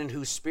 And in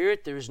whose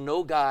spirit there is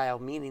no guile,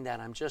 meaning that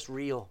I'm just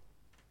real.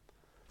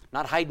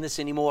 Not hiding this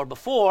anymore.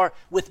 Before,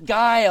 with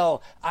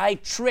guile, I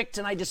tricked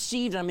and I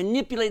deceived and I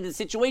manipulated the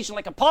situation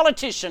like a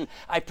politician.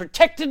 I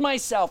protected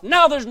myself.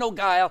 Now there's no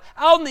guile.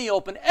 Out in the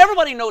open.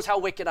 Everybody knows how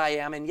wicked I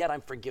am, and yet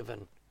I'm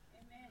forgiven.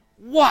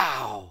 Amen.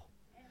 Wow.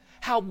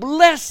 How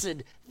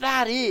blessed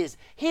that is.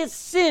 His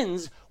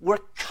sins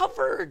were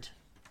covered.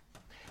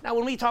 Now,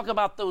 when we talk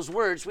about those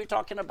words, we're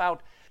talking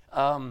about,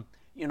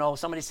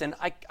 somebody saying,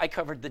 I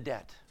covered the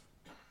debt.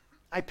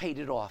 I paid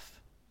it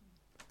off.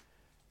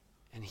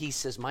 And he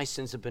says, my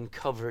sins have been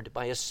covered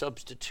by a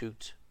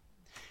substitute.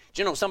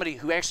 Do you know somebody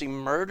who actually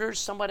murders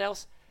somebody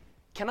else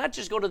cannot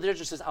just go to the judge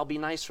and says, I'll be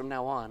nice from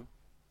now on.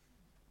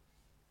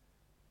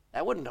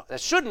 That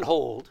shouldn't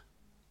hold.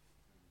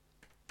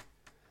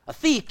 A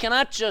thief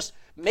cannot just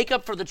make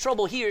up for the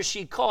trouble he or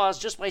she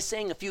caused just by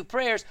saying a few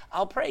prayers.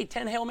 I'll pray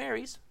 10 Hail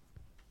Marys.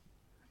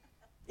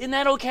 Isn't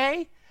that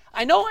okay?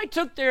 I know I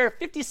took their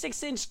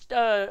 56-inch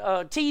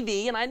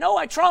TV, and I know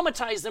I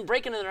traumatized them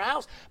breaking into their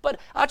house,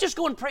 but I'll just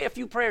go and pray a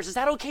few prayers. Is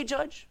that okay,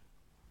 Judge?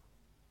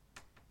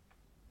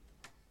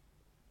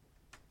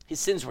 His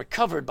sins were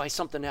covered by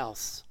something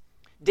else.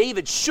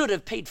 David should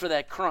have paid for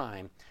that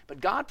crime,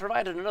 but God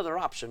provided another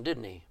option,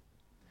 didn't he?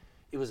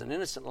 It was an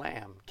innocent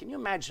lamb. Can you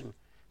imagine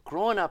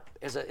growing up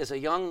as a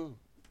young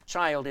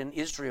child in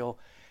Israel,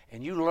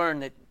 and you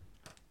learn that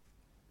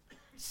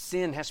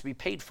sin has to be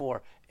paid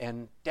for,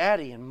 and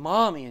daddy and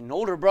mommy and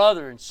older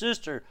brother and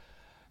sister,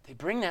 they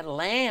bring that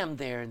lamb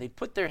there and they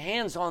put their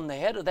hands on the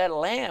head of that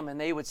lamb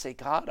and they would say,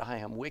 God, I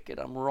am wicked,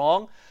 I'm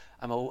wrong,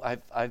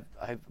 I've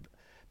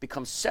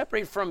become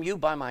separated from you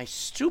by my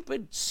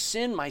stupid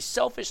sin, my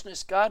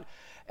selfishness, God,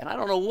 and I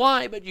don't know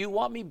why, but you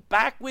want me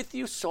back with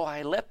you, so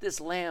I let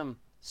this lamb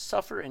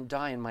suffer and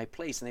die in my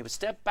place. And they would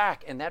step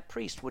back, and that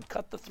priest would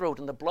cut the throat,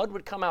 and the blood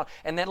would come out,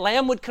 and that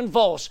lamb would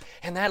convulse,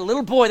 and that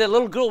little boy, that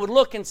little girl would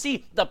look and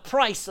see the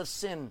price of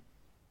sin.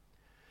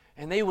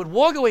 And they would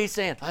walk away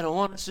saying, I don't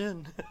want to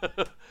sin.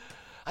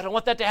 I don't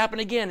want that to happen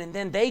again. And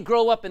then they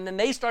grow up, and then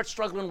they start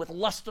struggling with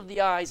lust of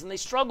the eyes, and they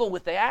struggle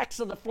with the acts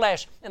of the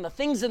flesh and the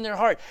things in their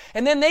heart.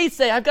 And then they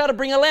say, I've got to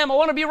bring a lamb. I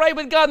want to be right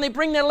with God. And they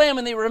bring that lamb,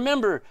 and they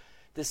remember,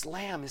 this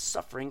lamb is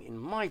suffering in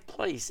my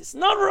place. It's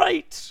not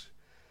right.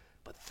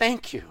 But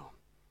thank you.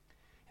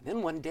 And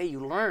then one day you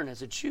learn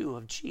as a Jew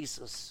of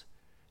Jesus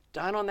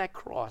dying on that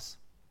cross.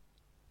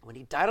 When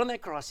he died on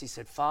that cross, he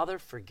said, Father,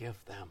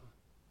 forgive them.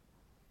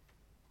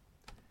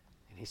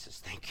 And he says,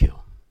 thank you.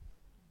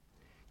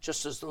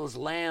 Just as those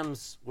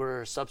lambs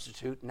were a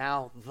substitute,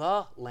 now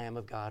the Lamb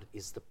of God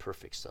is the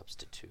perfect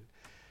substitute.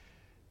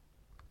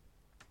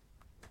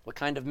 What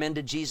kind of men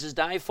did Jesus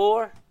die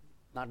for?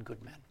 Not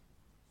good men.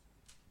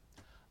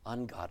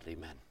 Ungodly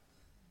men.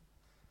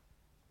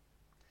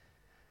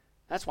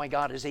 That's why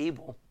God is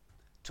able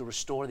to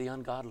restore the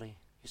ungodly.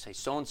 You say,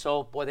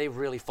 so-and-so, boy, they've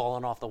really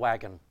fallen off the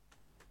wagon.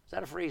 Is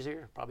that a phrase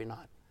here? Probably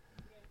not.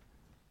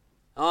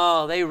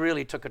 Oh, they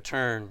really took a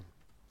turn.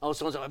 Oh,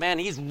 so-and-so, man,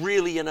 he's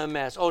really in a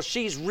mess. Oh,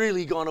 she's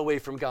really gone away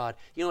from God.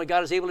 You know what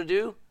God is able to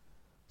do?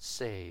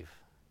 Save,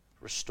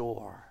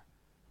 restore,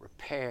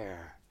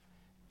 repair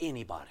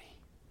anybody.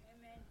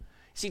 Amen.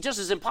 See, just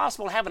as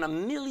impossible having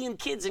 1 million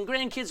kids and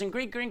grandkids and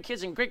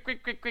great-grandkids and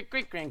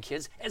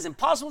great-great-great-great-great-grandkids, as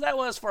impossible that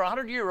was for a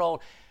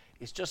 100-year-old,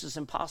 it's just as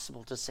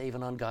impossible to save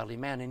an ungodly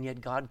man, and yet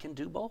God can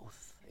do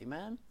both.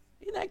 Amen?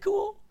 Isn't that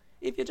cool?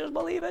 If you just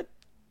believe it.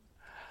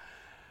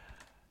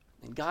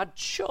 And God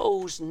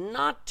chose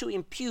not to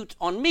impute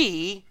on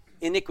me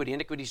iniquity.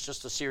 Iniquity is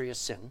just a serious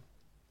sin.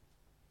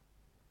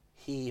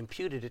 He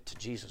imputed it to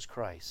Jesus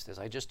Christ. As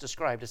I just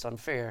described, it's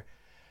unfair.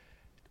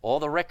 All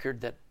the record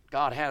that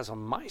God has on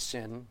my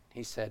sin,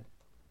 he said,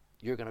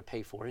 you're going to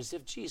pay for it, as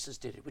if Jesus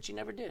did it, which he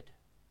never did.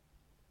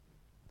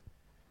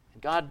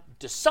 And God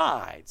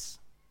decides,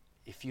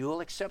 if you'll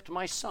accept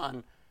my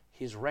son,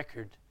 his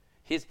record,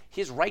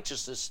 his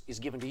righteousness is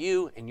given to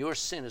you, and your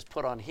sin is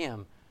put on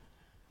him.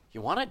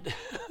 You want it?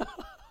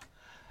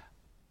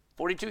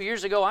 42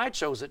 years ago, I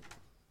chose it.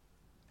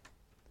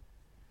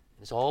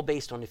 It's all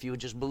based on if you would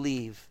just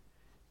believe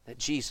that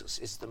Jesus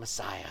is the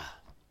Messiah.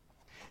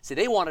 See,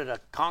 they wanted a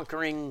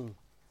conquering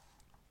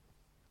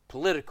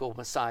political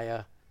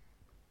Messiah,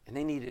 and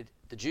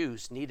the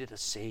Jews needed a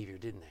Savior,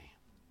 didn't they?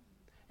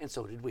 And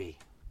so did we.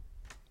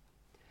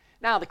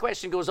 Now, the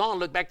question goes on.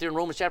 Look back there in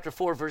Romans chapter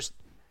 4, verse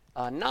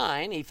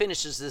 9. He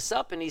finishes this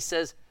up, and he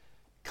says,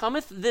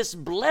 cometh this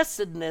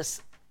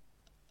blessedness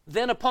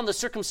then upon the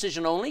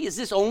circumcision only? Is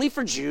this only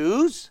for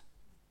Jews?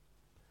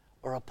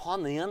 Or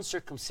upon the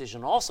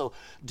uncircumcision also?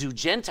 Do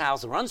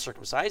Gentiles or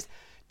uncircumcised,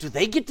 do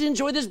they get to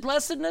enjoy this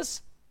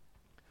blessedness?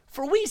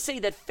 For we say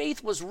that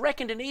faith was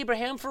reckoned in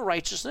Abraham for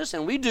righteousness,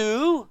 and we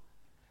do.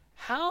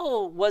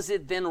 How was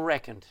it then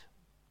reckoned?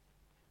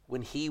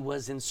 When he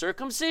was in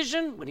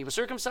circumcision, when he was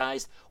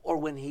circumcised, or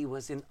when he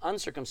was in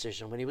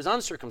uncircumcision, when he was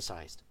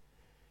uncircumcised?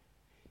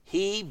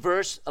 He,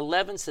 verse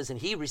 11 says, and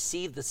he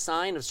received the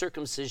sign of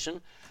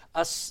circumcision,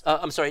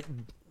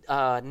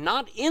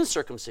 not in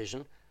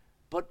circumcision,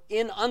 but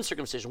in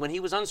uncircumcision, when he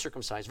was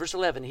uncircumcised. Verse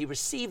 11, he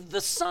received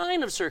the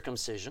sign of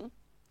circumcision,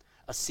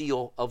 a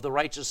seal of the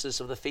righteousness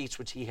of the faith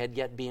which he had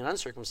yet being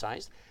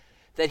uncircumcised,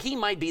 that he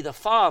might be the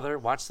father,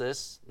 watch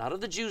this, not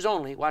of the Jews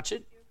only, watch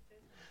it,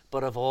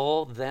 but of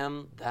all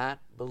them that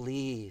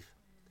believe,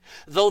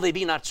 though they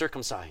be not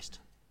circumcised,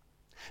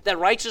 that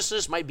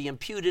righteousness might be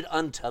imputed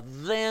unto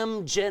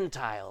them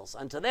Gentiles,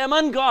 unto them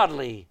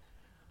ungodly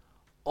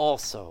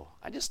also.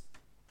 I just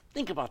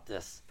think about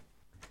this.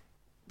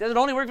 Does it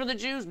only work for the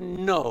Jews?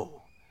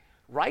 No.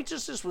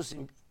 Righteousness was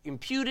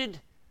imputed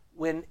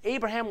when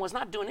Abraham was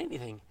not doing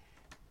anything.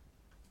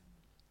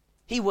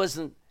 He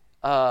wasn't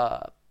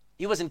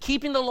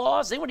keeping the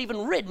laws. They weren't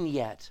even written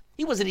yet.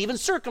 He wasn't even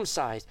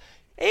circumcised.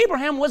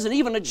 Abraham wasn't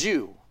even a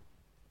Jew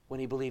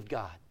when he believed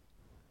God.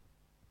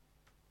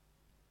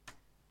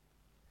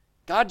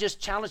 God just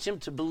challenged him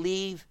to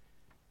believe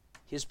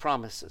his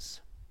promises.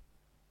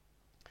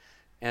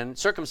 And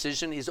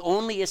circumcision is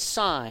only a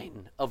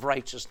sign of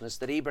righteousness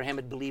that Abraham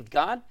had believed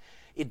God.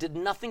 It did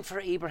nothing for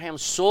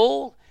Abraham's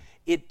soul.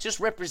 It just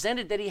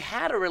represented that he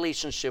had a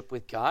relationship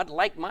with God.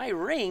 Like my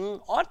ring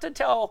ought to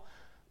tell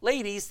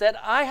ladies that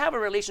I have a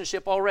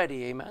relationship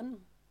already. Amen.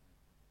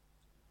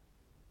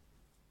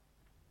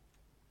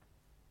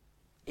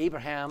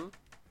 Abraham,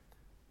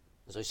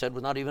 as I said,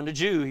 was not even a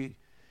Jew.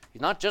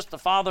 He's not just the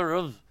father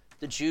of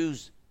the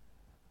Jews.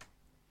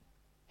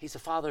 He's the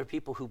father of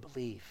people who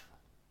believe.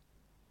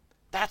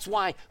 That's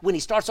why when he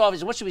starts off, he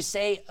says, what should we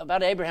say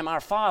about Abraham, our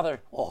father?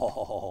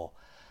 Oh,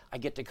 I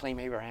get to claim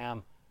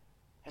Abraham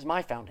as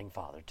my founding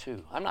father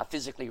too. I'm not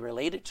physically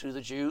related to the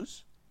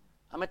Jews.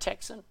 I'm a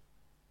Texan.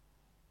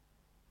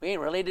 We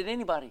ain't related to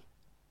anybody.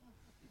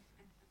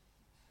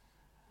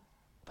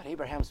 But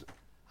Abraham's,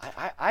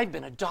 I've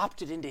been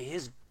adopted into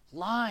his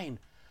line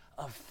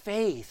of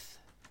faith.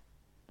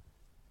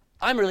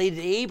 I'm related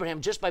to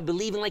Abraham just by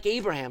believing like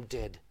Abraham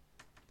did.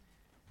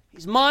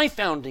 He's my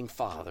founding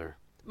father,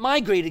 my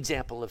great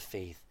example of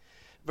faith.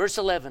 Verse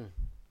 11.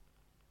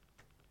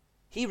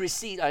 He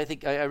received, I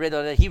think I read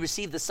that he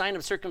received the sign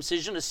of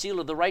circumcision, a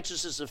seal of the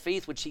righteousness of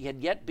faith, which he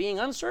had yet being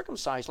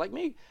uncircumcised, like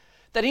me,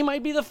 that he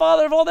might be the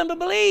father of all them that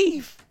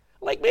believe,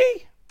 like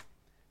me,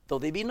 though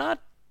they be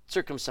not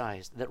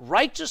circumcised, that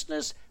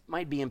righteousness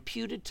might be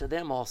imputed to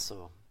them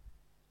also.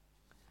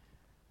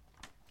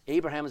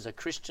 Abraham is a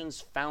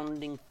Christian's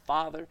founding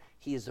father.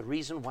 He is the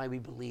reason why we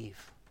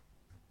believe.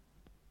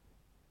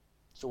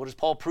 So what has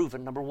Paul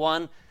proven? Number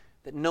one,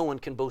 that no one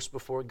can boast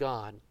before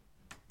God.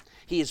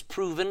 He has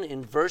proven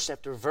in verse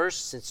after verse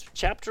since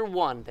chapter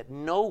 1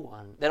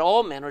 that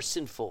all men are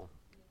sinful.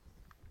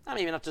 Not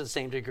even up to the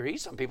same degree.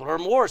 Some people are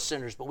more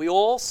sinners, but we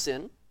all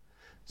sin.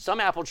 Some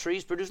apple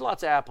trees produce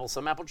lots of apples.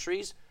 Some apple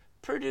trees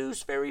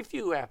produce very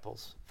few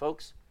apples.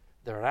 Folks,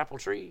 they're an apple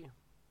tree,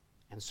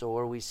 and so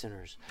are we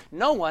sinners.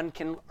 No one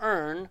can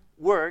earn,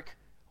 work,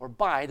 or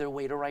buy their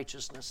way to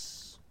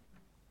righteousness.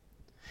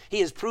 He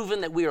has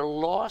proven that we are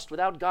lost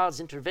without God's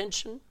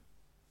intervention.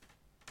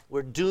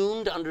 We're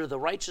doomed under the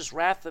righteous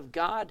wrath of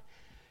God.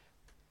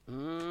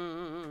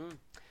 And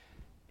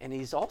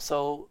he's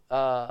also,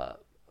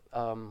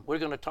 we're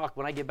going to talk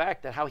when I get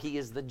back, that how he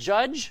is the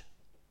judge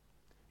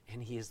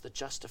and he is the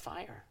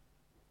justifier.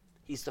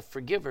 He's the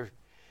forgiver.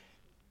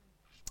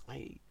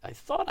 I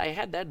thought I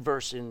had that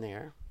verse in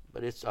there,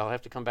 but I'll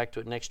have to come back to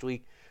it next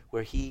week,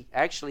 where he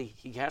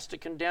has to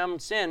condemn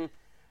sin,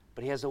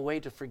 but he has a way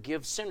to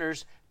forgive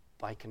sinners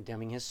by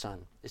condemning his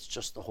son. It's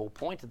just the whole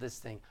point of this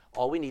thing.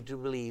 All we need to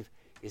believe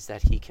is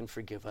that he can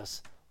forgive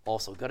us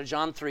also. Go to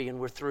John 3 and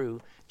we're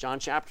through. John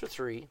chapter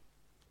 3.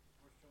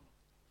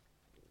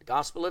 The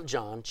Gospel of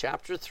John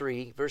chapter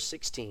 3, verse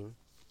 16.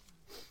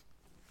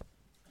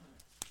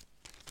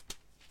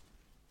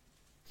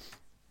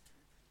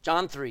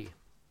 John 3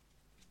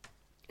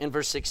 and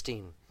verse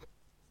 16.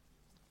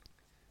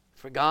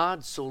 For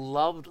God so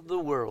loved the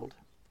world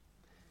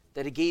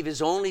that he gave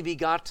his only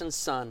begotten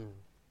Son.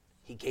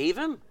 He gave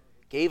him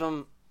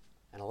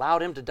and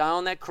allowed him to die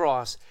on that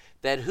cross,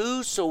 that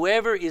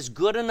whosoever is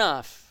good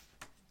enough,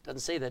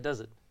 doesn't say that, does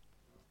it?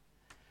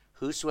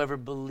 Whosoever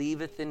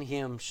believeth in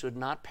him should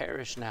not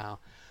perish now,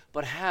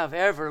 but have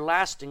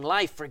everlasting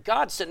life. For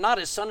God sent not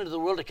his Son into the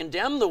world to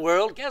condemn the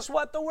world. Guess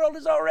what? The world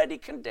is already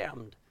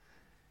condemned.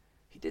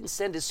 He didn't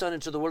send his Son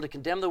into the world to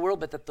condemn the world,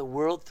 but that the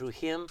world through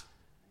him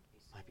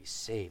might be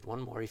saved.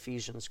 One more,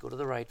 Ephesians. Go to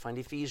the right. Find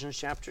Ephesians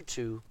chapter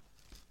 2.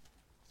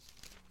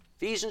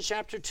 Ephesians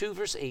chapter 2,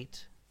 verse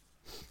 8.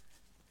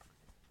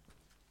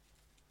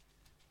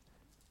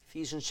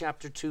 Ephesians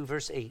chapter 2,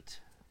 verse 8.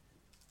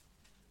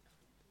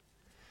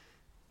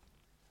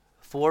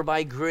 For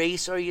by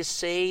grace are you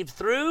saved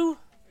through,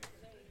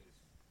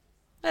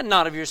 and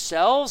not of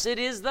yourselves. It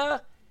is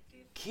the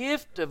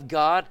gift of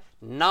God,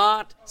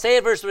 not, say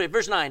it verse 3,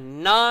 verse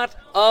 9, not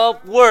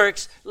of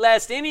works,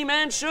 lest any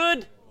man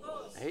should.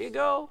 There you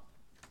go.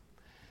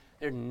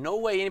 There's no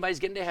way anybody's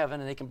getting to heaven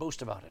and they can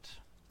boast about it.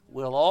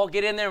 We'll all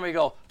get in there and we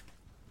go,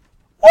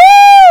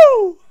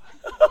 woo!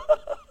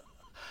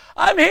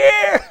 I'm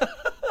here.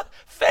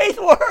 Faith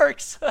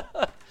works.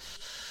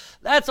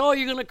 That's all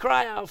you're going to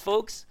cry out,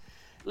 folks.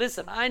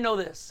 Listen, I know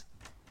this.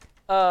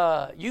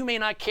 You may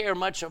not care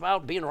much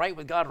about being right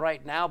with God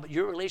right now, but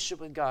your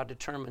relationship with God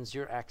determines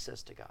your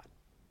access to God.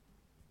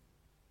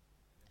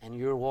 And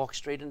your walk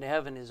straight into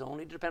heaven is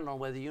only dependent on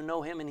whether you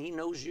know him and he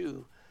knows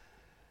you.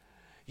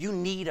 You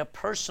need a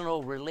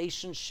personal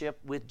relationship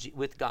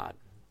with God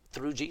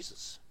through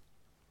Jesus.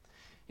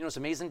 You know, it's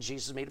amazing.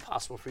 Jesus made it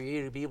possible for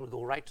you to be able to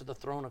go right to the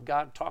throne of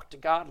God, talk to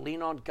God,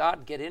 lean on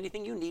God, get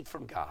anything you need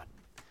from God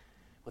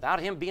without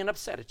him being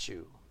upset at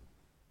you.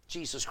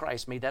 Jesus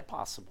Christ made that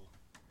possible.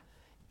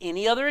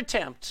 Any other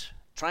attempt,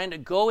 trying to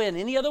go in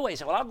any other way,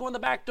 say, well, I'll go in the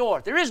back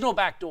door. There is no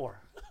back door.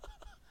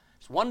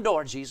 There's one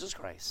door, Jesus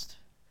Christ.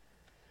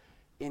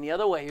 Any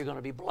other way, you're going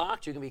to be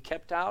blocked, you're going to be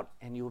kept out,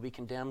 and you will be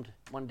condemned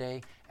one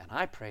day. And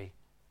I pray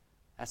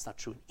that's not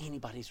true in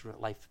anybody's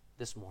life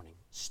this morning.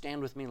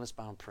 Stand with me and let's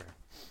bow in prayer.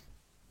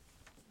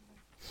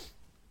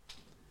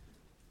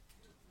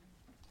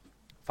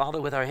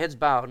 Father, with our heads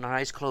bowed and our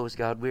eyes closed,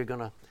 God, we're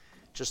going to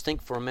just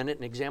think for a minute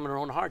and examine our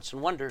own hearts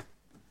and wonder,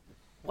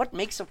 what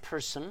makes a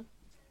person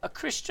a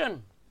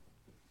Christian?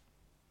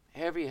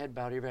 Every head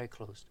bowed, every eye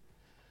closed.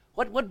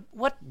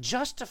 What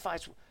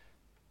justifies,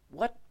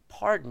 what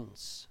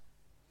pardons,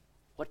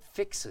 what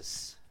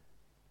fixes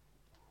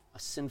a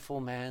sinful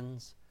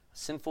man's, a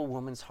sinful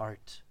woman's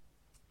heart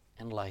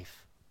and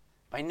life?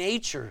 By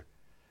nature,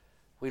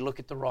 we look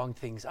at the wrong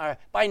things.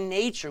 By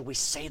nature, we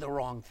say the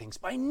wrong things.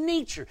 By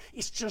nature,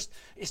 it's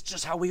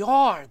just how we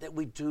are that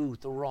we do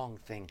the wrong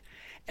thing.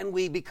 And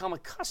we become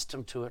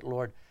accustomed to it,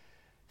 Lord,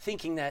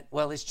 thinking that,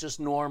 well, it's just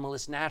normal,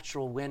 it's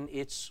natural, when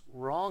it's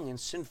wrong and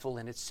sinful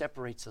and it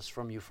separates us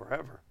from you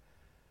forever.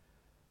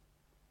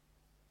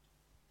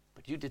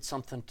 But you did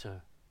something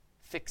to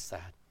fix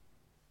that.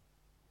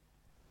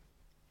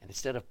 And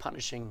instead of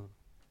punishing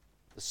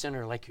the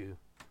sinner like you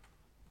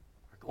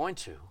are going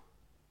to,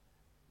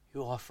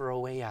 you offer a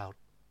way out.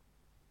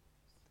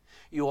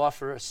 You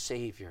offer a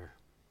Savior,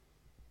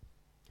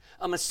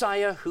 a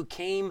Messiah who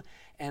came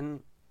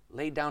and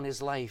laid down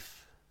his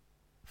life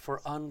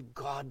for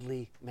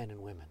ungodly men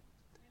and women.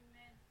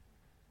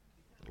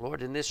 Amen.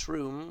 Lord, in this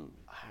room,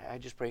 I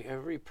just pray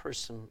every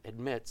person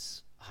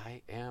admits,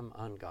 I am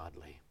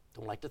ungodly.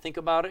 Don't like to think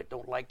about it,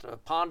 don't like to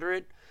ponder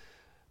it,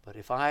 but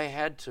if I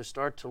had to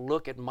start to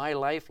look at my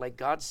life like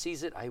God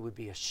sees it, I would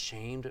be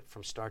ashamed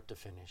from start to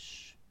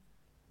finish.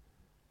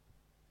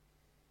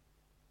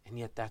 And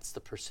yet that's the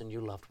person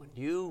you loved. When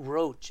you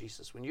wrote,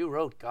 Jesus, when you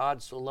wrote,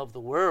 God so loved the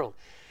world,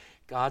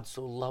 God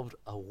so loved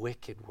a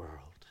wicked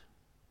world.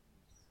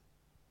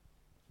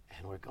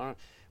 And we're going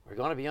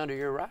to be under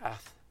your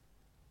wrath.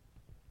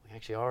 We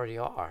actually already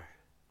are.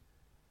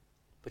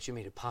 But you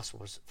made it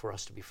possible for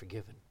us to be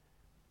forgiven.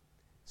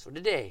 So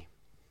today,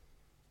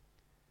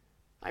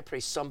 I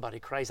pray somebody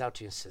cries out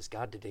to you and says,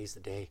 God, today's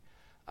the day.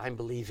 I'm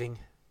believing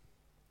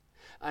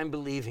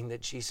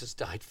that Jesus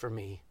died for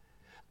me.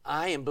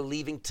 I am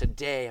believing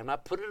today. I'm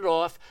not putting it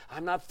off.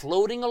 I'm not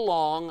floating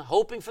along,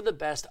 hoping for the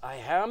best. I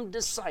am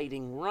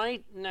deciding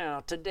right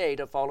now, today,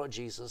 to follow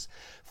Jesus.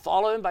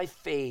 Follow him by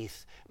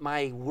faith.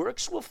 My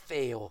works will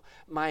fail.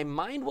 My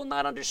mind will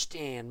not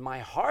understand. My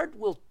heart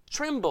will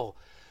tremble.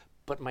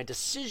 But my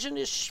decision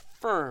is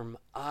firm.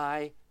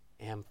 I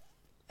am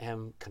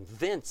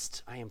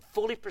convinced. I am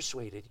fully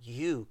persuaded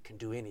you can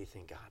do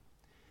anything, God.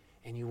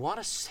 And you want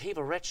to save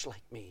a wretch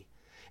like me.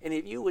 And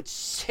if you would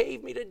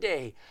save me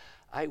today,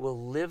 I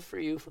will live for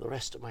you for the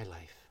rest of my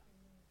life.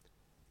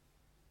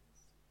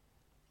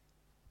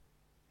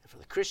 And for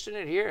the Christian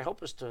in here,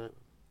 help us to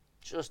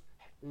just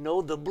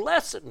know the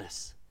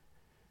blessedness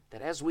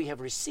that as we have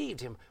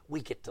received him,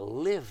 we get to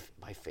live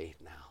by faith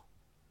now.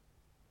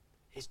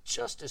 It's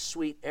just as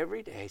sweet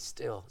every day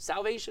still.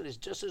 Salvation is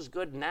just as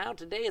good now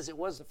today as it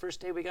was the first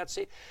day we got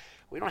saved.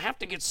 We don't have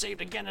to get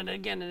saved again and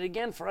again and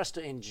again for us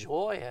to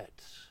enjoy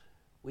it.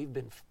 We've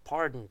been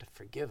pardoned,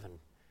 forgiven.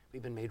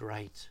 We've been made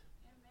right.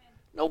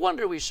 No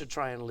wonder we should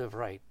try and live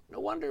right.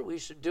 No wonder we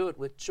should do it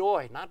with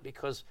joy, not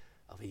because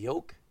of a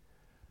yoke,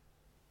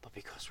 but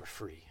because we're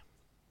free.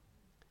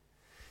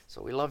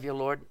 So we love you,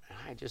 Lord.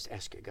 I just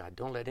ask you, God,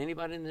 don't let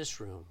anybody in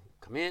this room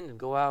come in and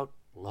go out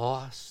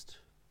lost.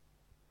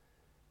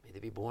 May they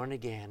be born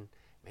again.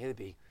 May they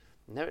be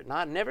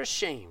never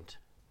ashamed.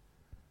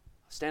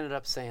 Standing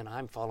up saying,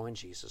 I'm following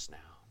Jesus now.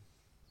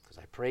 Because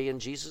I pray in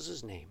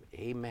Jesus' name.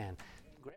 Amen.